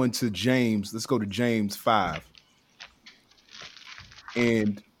going to James. Let's go to James 5.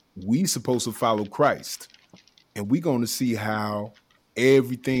 And we supposed to follow Christ, and we're going to see how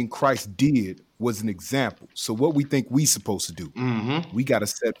everything Christ did was an example. So what we think we supposed to do, we got to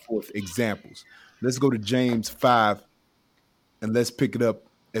set forth examples. Let's go to James 5, and let's pick it up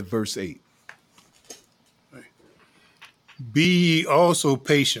at verse 8. Be ye also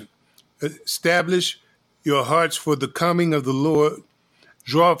patient. Establish your hearts, for the coming of the Lord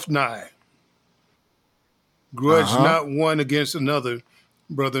draweth nigh. Grudge not one against another,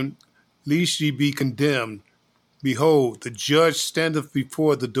 brethren, lest ye be condemned. Behold, the judge standeth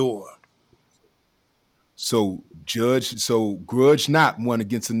before the door. So grudge not one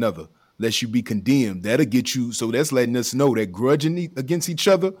against another, lest you be condemned. That'll get you. So that's letting us know that grudging against each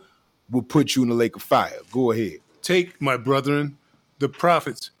other will put you in the lake of fire. Go ahead. Take, my brethren, the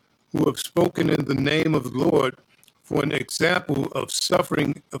prophets who have spoken in the name of the Lord for an example of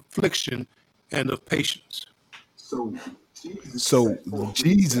suffering, affliction, and of patience. So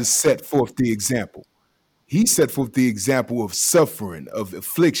Jesus set forth the example. He set forth the example of suffering, of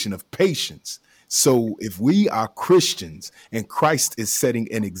affliction, of patience. So if we are Christians and Christ is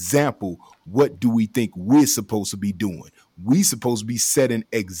setting an example, what do we think we're supposed to be doing? We supposed to be setting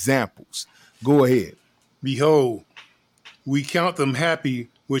examples. Go ahead. Behold, we count them happy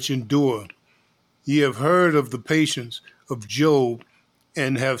which endure. Ye have heard of the patience of Job,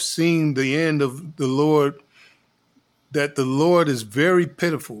 and have seen the end of the Lord, that the Lord is very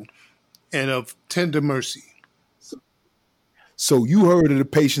pitiful and of tender mercy. So you heard of the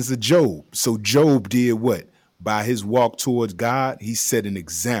patience of Job. So Job did what? By his walk towards God, he set an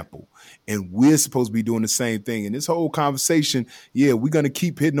example. And we're supposed to be doing the same thing. And this whole conversation, we're going to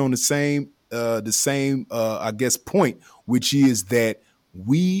keep hitting on the same I guess, point, which is that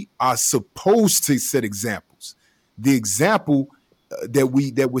we are supposed to set examples. The example that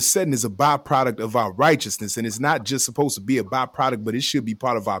we're setting is a byproduct of our righteousness. And it's not just supposed to be a byproduct, but it should be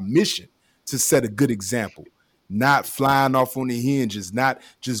part of our mission to set a good example, not flying off on the hinges, not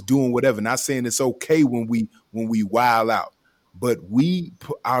just doing whatever. Not saying it's okay when we wild out, but we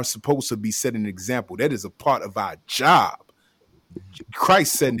are supposed to be setting an example. That is a part of our job.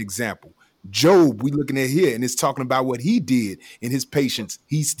 Christ set an example. Job, we looking at here, and it's talking about what he did in his patience.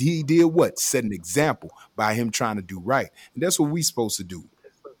 He did what? Set an example by him trying to do right. And that's what we supposed to do.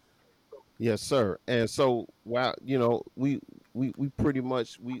 Yes, sir. And so while we pretty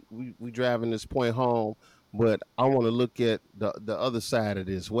much we driving this point home, but I want to look at the other side of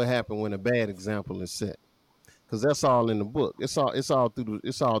this. What happened when a bad example is set? Because that's all in the book. It's all through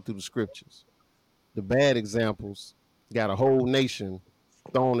the scriptures. The bad examples got a whole nation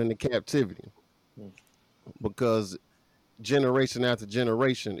thrown into captivity because generation after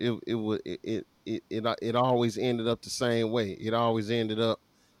generation, it always ended up the same way. It always ended up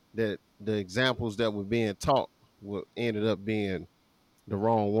that the examples that were being taught ended up being the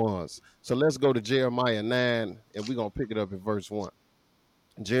wrong ones. So let's go to Jeremiah 9, and we're going to pick it up at verse 1.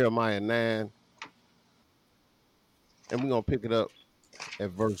 Jeremiah 9, and we're going to pick it up at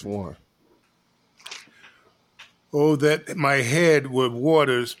verse 1. Oh, that my head were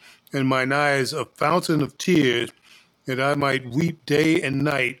waters and mine eyes a fountain of tears, that I might weep day and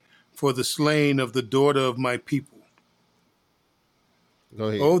night for the slain of the daughter of my people. Go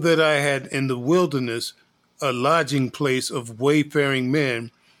ahead. Oh, that I had in the wilderness a lodging place of wayfaring men,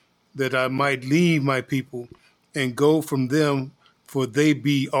 that I might leave my people and go from them, for they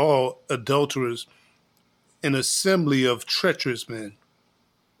be all adulterers, an assembly of treacherous men.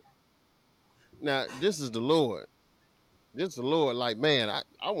 Now, this is the Lord. This is the Lord. Like, man,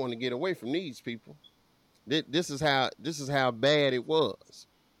 I want to get away from these people. This is how bad it was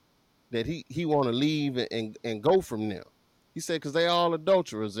that he want to leave and go from them. He said, because they all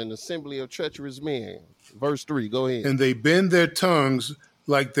adulterers, an assembly of treacherous men. Verse 3, go ahead. And they bend their tongues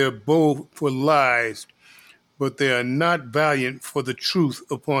like their bow for lies, but they are not valiant for the truth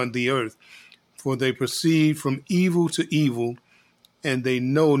upon the earth. For they proceed from evil to evil, and they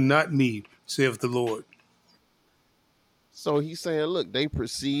know not me, saith the Lord. So he's saying, look, they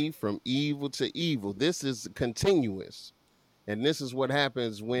proceed from evil to evil. This is continuous. And this is what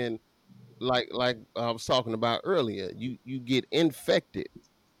happens when, like I was talking about earlier, you get infected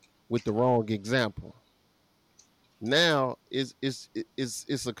with the wrong example. Now it's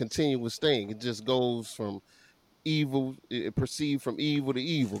a continuous thing. It just goes from evil, it proceed from evil to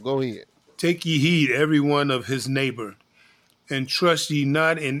evil. Go ahead. Take ye heed, every one of his neighbor, and trust ye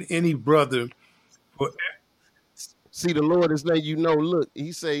not in any brother. For See, the Lord is letting you know, look,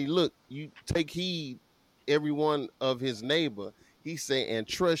 he say, look, you take heed every one of his neighbor. He say, and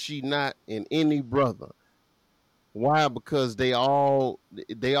trust ye not in any brother. Why? Because they all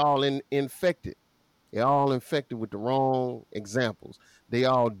infected. They're all infected with the wrong examples. They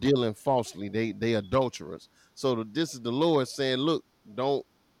all dealing falsely. They adulterers. So this is the Lord saying, look, don't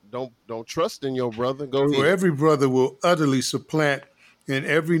trust in your brother. Go ahead. For every brother will utterly supplant, and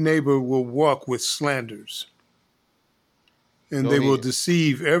every neighbor will walk with slanders. And they will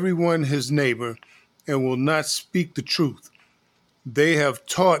deceive everyone his neighbor, and will not speak the truth. They have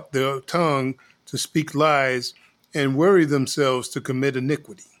taught their tongue to speak lies, and worry themselves to commit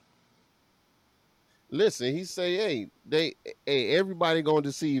iniquity. Listen, he say, everybody gonna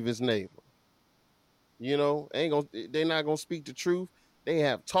deceive his neighbor. You know, they're not gonna speak the truth. They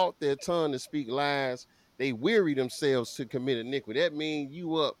have taught their tongue to speak lies. They weary themselves to commit iniquity. That means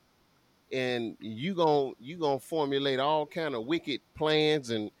you up and you gonna formulate all kind of wicked plans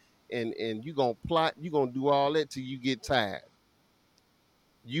and you gonna plot. You gonna do all that till you get tired.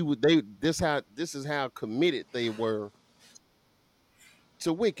 This is how committed they were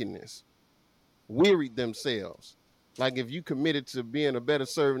to wickedness. Wearied themselves. Like if you committed to being a better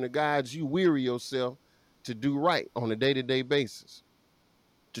servant of God, you weary yourself to do right on a day-to-day basis,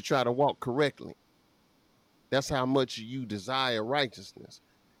 to try to walk correctly. That's how much you desire righteousness.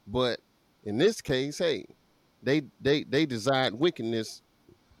 But in this case, hey, they desired wickedness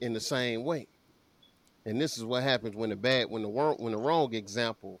in the same way. And this is what happens when the wrong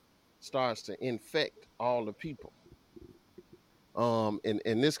example starts to infect all the people.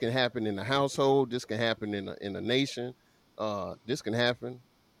 And this can happen in the household. This can happen in a nation. This can happen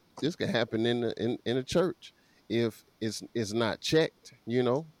in a church if it's not checked, you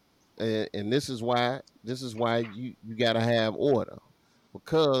know. And this is why you got to have order,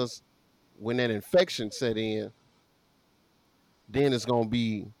 because when that infection set in, then it's gonna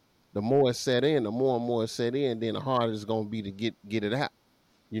be the more it set in, the more and more it set in, then the harder it's gonna be to get it out.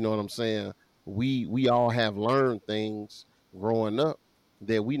 You know what I'm saying? We all have learned things growing up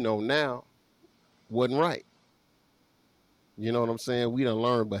that we know now wasn't right. You know what I'm saying? We done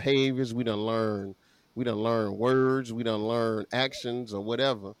learn behaviors, we done learn words, we done learn actions or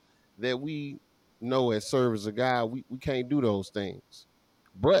whatever that we know as servants of God, we can't do those things.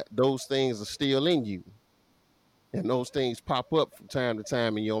 But those things are still in you. And those things pop up from time to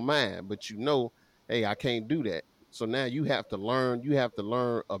time in your mind, but you know, hey, I can't do that. So now you have to learn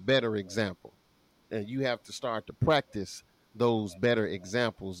a better example. And you have to start to practice those better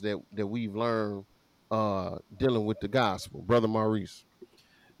examples that we've learned dealing with the gospel. Brother Maurice.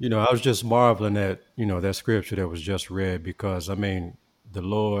 You know, I was just marveling at, that scripture that was just read, because, I mean, the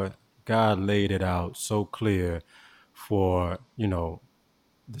Lord, God laid it out so clear for,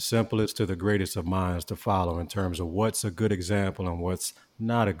 the simplest to the greatest of minds to follow in terms of what's a good example and what's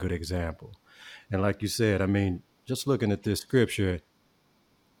not a good example. And like you said, I mean, just looking at this scripture,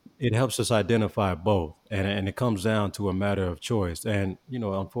 it helps us identify both, and it comes down to a matter of choice. And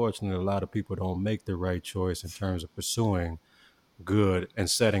unfortunately, a lot of people don't make the right choice in terms of pursuing good and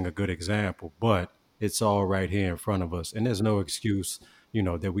setting a good example. But it's all right here in front of us, and there's no excuse,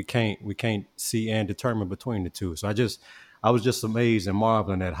 that we can't see and determine between the two. So I was just amazed and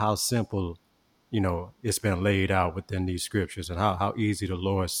marveling at how simple, it's been laid out within these scriptures, and how easy the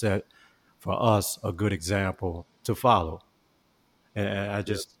Lord set for us a good example to follow. And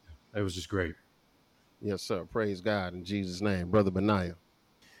Yes. it was just great. Yes, sir. Praise God in Jesus' name. Brother Benaiah.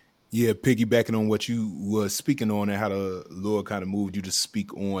 Yeah, piggybacking on what you were speaking on and how the Lord kind of moved you to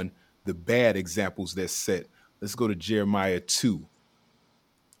speak on the bad examples that's set. Let's go to Jeremiah 2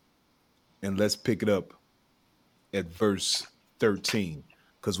 and let's pick it up at verse 13,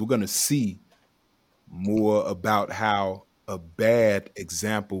 because we're going to see more about how a bad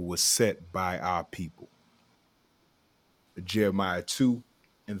example was set by our people. Jeremiah 2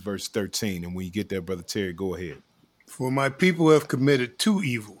 and verse 13. And when you get there, Brother Terry, go ahead. For my people have committed two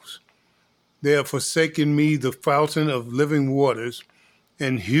evils. They have forsaken me, the fountain of living waters,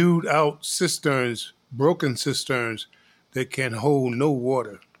 and hewed out cisterns, broken cisterns that can hold no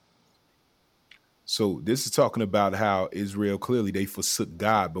water. So this is talking about how Israel, clearly they forsook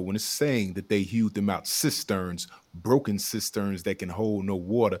God, but when it's saying that they hewed them out cisterns, broken cisterns that can hold no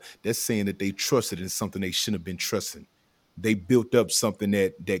water, that's saying that they trusted in something they shouldn't have been trusting. They built up something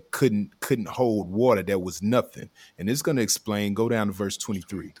that couldn't hold water, that was nothing. And it's going to explain, go down to verse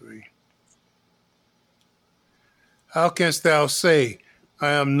 23. How canst thou say, I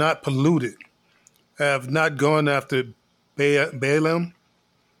am not polluted? I have not gone after Balaam?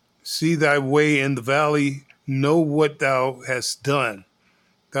 See thy way in the valley, know what thou hast done.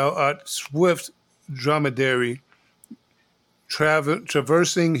 Thou art swift dromedary,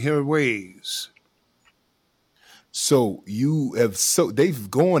 traversing her ways. So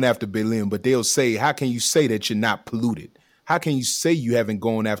they've gone after Balaam, but they'll say, how can you say that you're not polluted? How can you say you haven't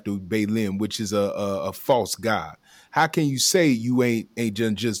gone after Balaam, which is a false god? How can you say you ain't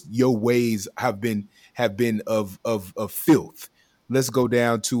just your ways have been of filth? Let's go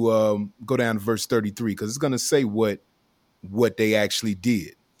down to verse 33, because it's going to say what they actually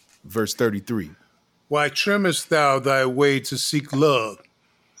did. Verse 33. Why trimmest thou thy way to seek love?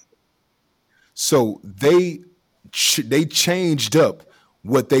 So they changed up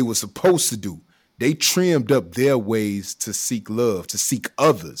what they were supposed to do. They trimmed up their ways to seek love, to seek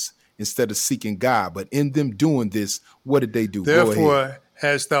others instead of seeking God. But in them doing this, what did they do? Therefore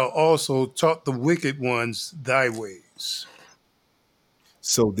hast thou also taught the wicked ones thy ways.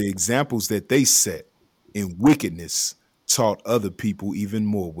 So the examples that they set in wickedness taught other people even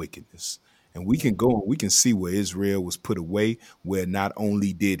more wickedness. And we can go and we can see where Israel was put away, where not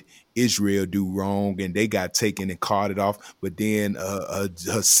only did Israel do wrong and they got taken and carted off, but then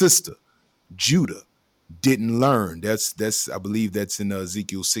her sister, Judah, didn't learn. That's I believe that's in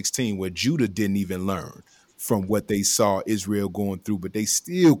Ezekiel 16, where Judah didn't even learn from what they saw Israel going through, but they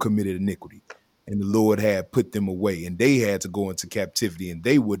still committed iniquity. And the Lord had put them away, and they had to go into captivity, and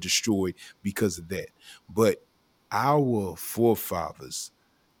they were destroyed because of that. But our forefathers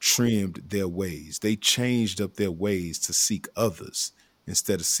trimmed their ways. They changed up their ways to seek others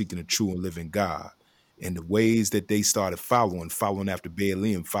instead of seeking a true and living God. And the ways that they started following after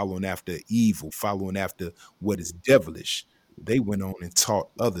Balaam, following after evil, following after what is devilish, they went on and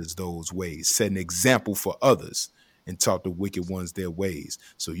taught others those ways, set an example for others, and taught the wicked ones their ways.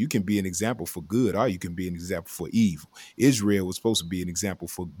 So you can be an example for good, or you can be an example for evil. Israel was supposed to be an example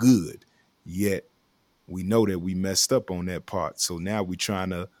for good, yet we know that we messed up on that part. So now we're trying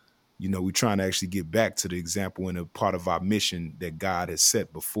to actually get back to the example and a part of our mission that God has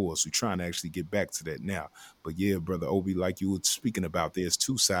set before us. We're trying to actually get back to that now. But yeah, Brother Obi, like you were speaking about, there's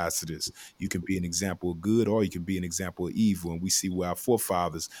two sides to this. You can be an example of good, or you can be an example of evil. And we see where our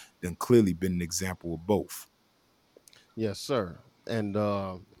forefathers then clearly been an example of both. Yes, sir. And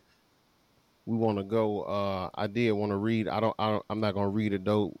we want to go. I did want to read. I'm not going to read it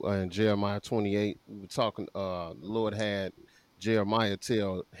though. In Jeremiah 28, we were talking. The Lord had Jeremiah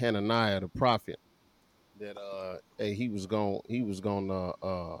tell Hananiah the prophet that hey, he was going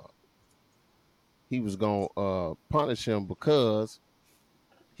to punish him because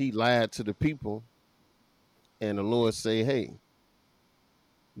he lied to the people. And the Lord say, hey,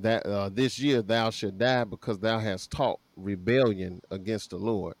 that this year thou shalt die because thou hast taught rebellion against the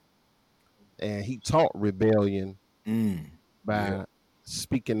Lord. And he taught rebellion by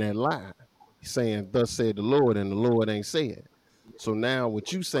speaking that lie, saying, thus said the Lord, and the Lord ain't said. So now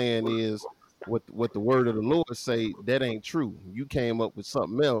what you saying is what the word of the Lord say, that ain't true. You came up with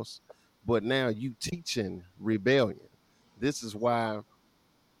something else, but now you teaching rebellion. This is why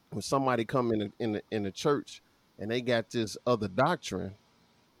when somebody come in the church and they got this other doctrine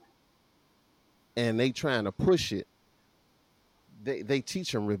and they trying to push it, they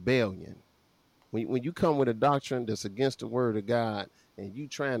teaching rebellion. When you come with a doctrine that's against the word of God and you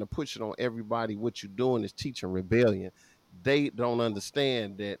trying to push it on everybody, what you're doing is teaching rebellion. They don't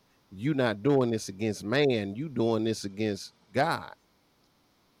understand that you're not doing this against man, you doing this against God.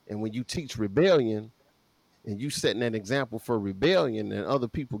 And when you teach rebellion and you setting an example for rebellion and other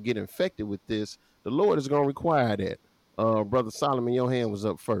people get infected with this, the Lord is going to require that. Brother Solomon, your hand was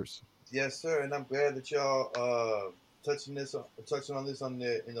up first. Yes, sir, and I'm glad that y'all touching on this in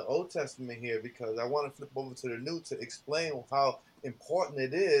the Old Testament here, because I want to flip over to the New to explain how important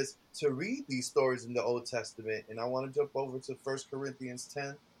it is to read these stories in the Old Testament. And I want to jump over to 1 Corinthians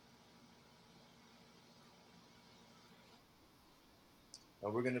 10.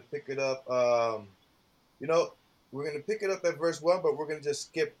 And we're going to pick it up, we're going to pick it up at verse 1, but we're going to just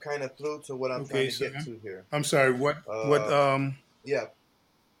skip kind of through to what I'm trying to get to here. I'm sorry, what? Yeah.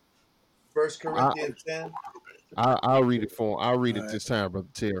 1 Corinthians 10. I'll read it for him. I'll read it this time, Brother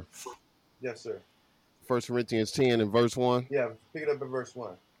Terry. Yes, sir. 1 Corinthians 10 and verse 1. Yeah, pick it up at verse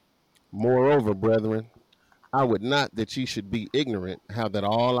 1. Moreover, brethren, I would not that ye should be ignorant how that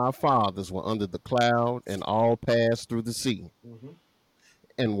all our fathers were under the cloud and all passed through the sea,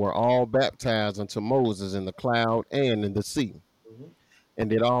 and were all baptized unto Moses in the cloud and in the sea, and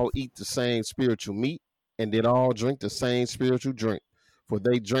did all eat the same spiritual meat, and did all drink the same spiritual drink. For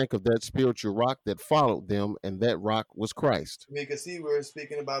they drank of that spiritual rock that followed them, and that rock was Christ. You can see we're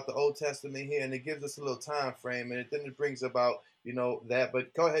speaking about the Old Testament here, and it gives us a little time frame, and then it brings about, that.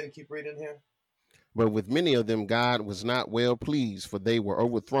 But go ahead and keep reading here. But with many of them God was not well pleased, for they were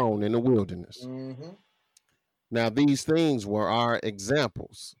overthrown in the wilderness. Now these things were our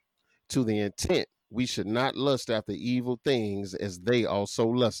examples, to the intent we should not lust after evil things as they also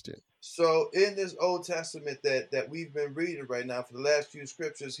lusted. So in this Old Testament that we've been reading right now for the last few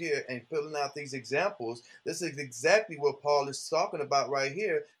scriptures here and filling out these examples, this is exactly what Paul is talking about right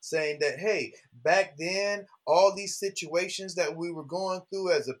here, saying that, hey, back then, all these situations that we were going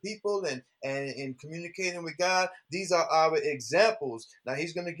through as a people and in communicating with God, these are our examples. Now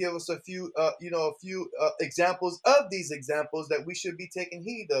he's going to give us a few examples of these examples that we should be taking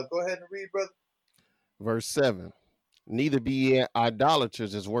heed of. Go ahead and read, brother. Verse 7. Neither be ye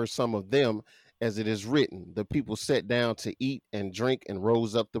idolaters, as were some of them, as it is written, the people sat down to eat and drink and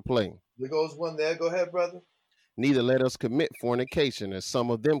rose up to play. There goes one there. Go ahead, brother. Neither let us commit fornication, as some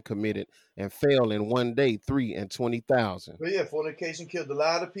of them committed, and fell in one day 23,000. But yeah, fornication killed a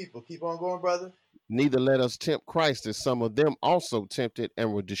lot of people. Keep on going, brother. Neither let us tempt Christ, as some of them also tempted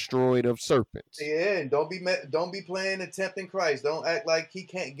and were destroyed of serpents. Yeah, and don't be playing and tempting Christ. Don't act like he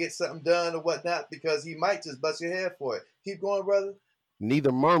can't get something done or whatnot, because he might just bust your head for it. Keep going, brother.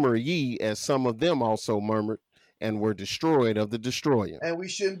 Neither murmur ye, as some of them also murmured and were destroyed of the destroyer. And we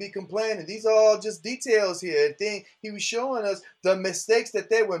shouldn't be complaining. These are all just details here. He was showing us the mistakes that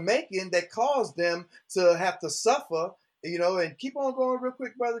they were making that caused them to have to suffer, and keep on going real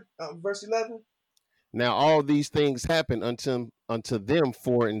quick, brother. Verse 11. Now all these things happen unto them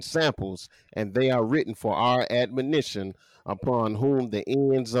for ensamples, and they are written for our admonition, upon whom the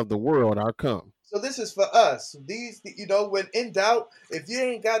ends of the world are come. So this is for us. These, when in doubt, if you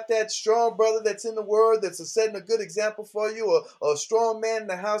ain't got that strong brother that's in the word that's setting a good example for you, or a strong man in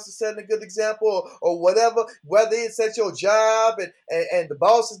the house that's setting a good example, or whatever, whether it's at your job and the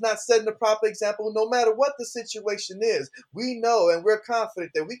boss is not setting the proper example, no matter what the situation is, we know and we're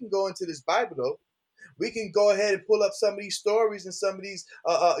confident that we can go into this Bible, though. We can go ahead and pull up some of these stories and some of these,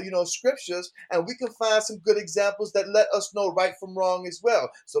 scriptures, and we can find some good examples that let us know right from wrong as well.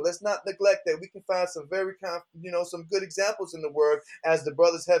 So let's not neglect that. We can find some some good examples in the Word, as the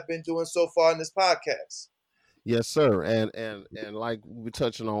brothers have been doing so far in this podcast. Yes, sir. And like we were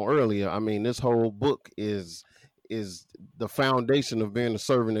touching on earlier, I mean, this whole book is the foundation of being a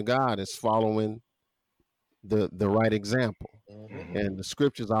servant of God is following the right example. And the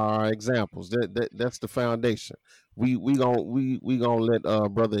scriptures are our examples. That's the foundation. We gonna let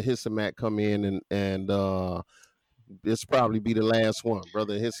Brother Hisamak come in and this probably be the last one,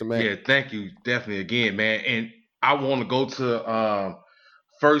 Brother Hisamak. Yeah, thank you, definitely again, man. And I want to go to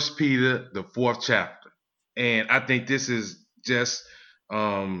 1 Peter, the 4th chapter, and I think this is just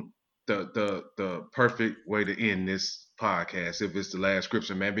the perfect way to end this podcast if it's the last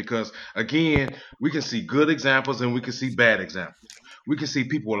scripture, man, because again, we can see good examples and we can see bad examples. We can see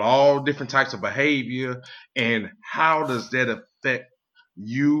people with all different types of behavior, and how does that affect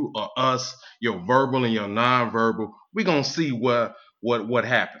you or us, your verbal and your nonverbal? We're gonna see what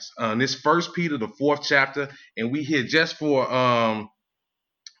happens. This 1 Peter, the 4th chapter, and we here just for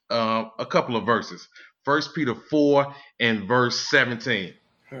a couple of verses. 1 Peter 4 and verse 17.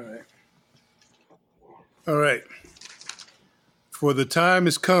 All right. For the time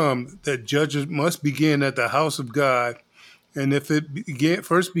is come that judges must begin at the house of God, and if it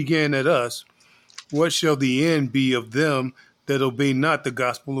first began at us, what shall the end be of them that obey not the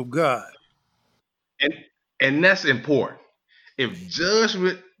gospel of God? And that's important. If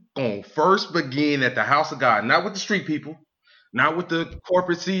judgment gonna first begin at the house of God, not with the street people, not with the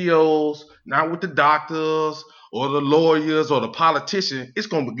corporate CEOs, not with the doctors or the lawyers or the politician, it's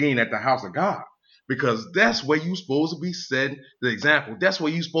gonna begin at the house of God. Because that's where you're supposed to be setting the example. That's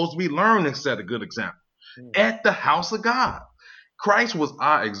where you're supposed to be learning to set a good example. At the house of God. Christ was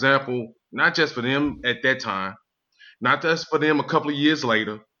our example, not just for them at that time, not just for them a couple of years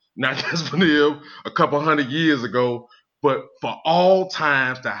later, not just for them a couple hundred years ago, but for all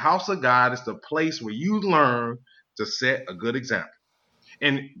times. The house of God is the place where you learn to set a good example.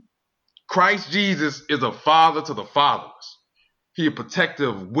 And Christ Jesus is a father to the fatherless. He a protector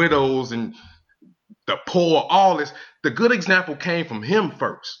of widows and the poor, all this. The good example came from him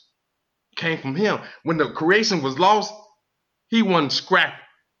first. Came from him. When the creation was lost, he wasn't scrapping.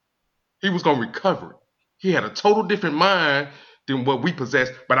 He was going to recover it. He had a total different mind than what we possess,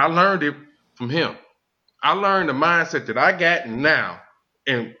 but I learned it from him. I learned the mindset that I got now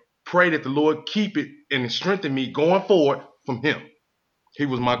and pray that the Lord keep it and strengthen me going forward from him. He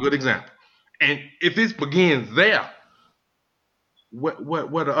was my good example. And if it begins there, what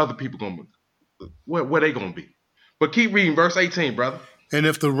are other people going to be? Where they going to be? But keep reading verse 18, brother. And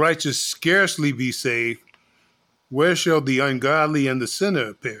if the righteous scarcely be saved, where shall the ungodly and the sinner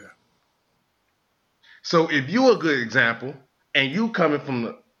appear? So if you're a good example and you coming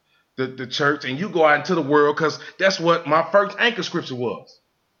from the church and you go out into the world, because that's what my first anchor scripture was.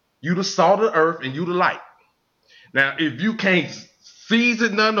 You the salt of the earth and you the light. Now, if you can't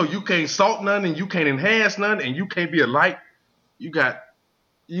season none or you can't salt none and you can't enhance none and you can't be a light, you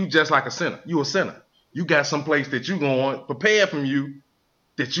just like a sinner. You a sinner. You got some place that you going prepare from you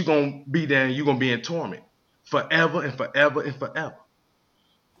that you going to be there and you going to be in torment forever and forever and forever.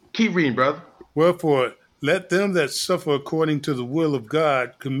 Keep reading, brother. Wherefore, let them that suffer according to the will of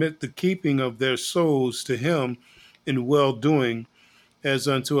God commit the keeping of their souls to him in well-doing as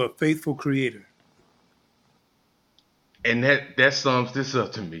unto a faithful creator. And that sums this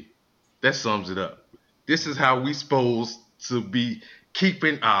up to me. That sums it up. This is how we supposed to be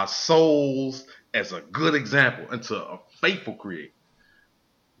keeping our souls as a good example unto a faithful creator.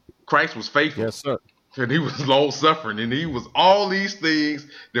 Christ was faithful. Yes, sir. And he was long suffering, and he was all these things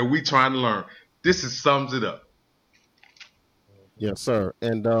that we trying to learn. This sums it up. Yes, sir.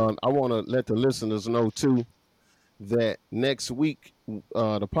 And I want to let the listeners know too that next week,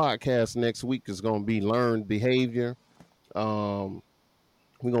 the podcast next week is going to be learned behavior. We're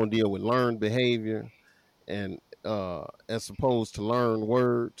going to deal with learned behavior and as opposed to learned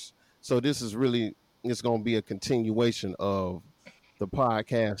words. So this is really, it's going to be a continuation of the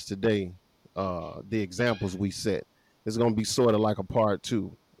podcast today. The examples we set. It's going to be sort of like a part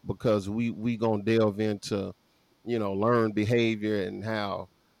 2 because we going to delve into, learned behavior and how,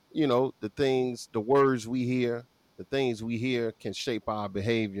 the words we hear, the things we hear can shape our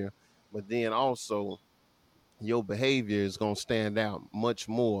behavior. But then also your behavior is going to stand out much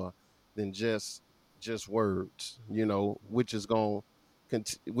more than just words, which is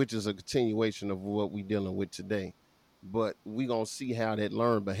a continuation of what we're dealing with today. But we're going to see how that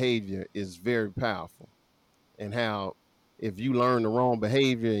learned behavior is very powerful and how if you learn the wrong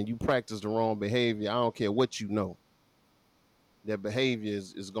behavior and you practice the wrong behavior, I don't care what you know, that behavior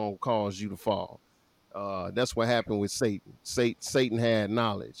is going to cause you to fall. That's what happened with Satan. Satan had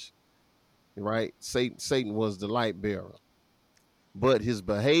knowledge, right? Satan was the light bearer, but his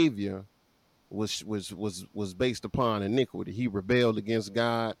behavior was based upon iniquity. He rebelled against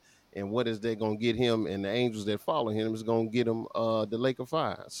God. And what is that going to get him? And the angels that follow him is going to get him the lake of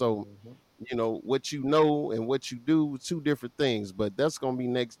fire. So, what you know and what you do, 2 different things. But that's going to be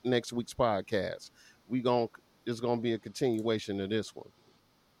next week's podcast. It's going to be a continuation of this one.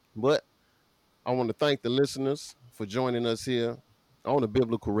 But I want to thank the listeners for joining us here on the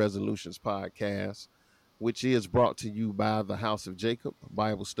Biblical Resolutions podcast, which is brought to you by the House of Jacob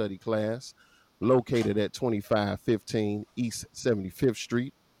Bible Study Class, located at 2515 East 75th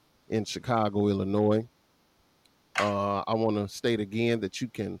Street. In Chicago, Illinois. I want to state again that you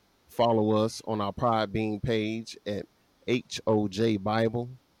can follow us on our Podbean page at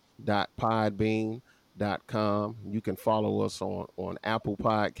hojbible.podbean.com. You can follow us on Apple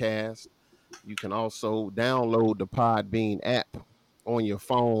Podcasts. You can also download the Podbean app on your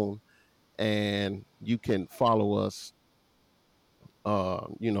phone, and you can follow us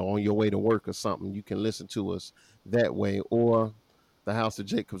on your way to work or something. You can listen to us that way, or the House of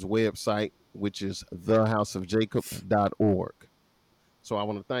Jacob's website, which is thehouseofjacob.org. So I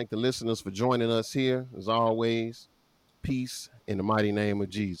want to thank the listeners for joining us here. As always, peace in the mighty name of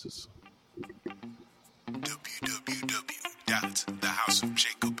Jesus.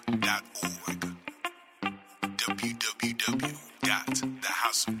 www.thehouseofjacob.org.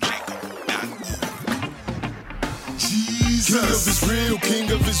 www.thehouseofjacob.org. Jesus.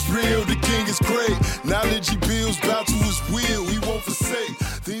 King of Israel, the king is great. Knowledge he builds, bout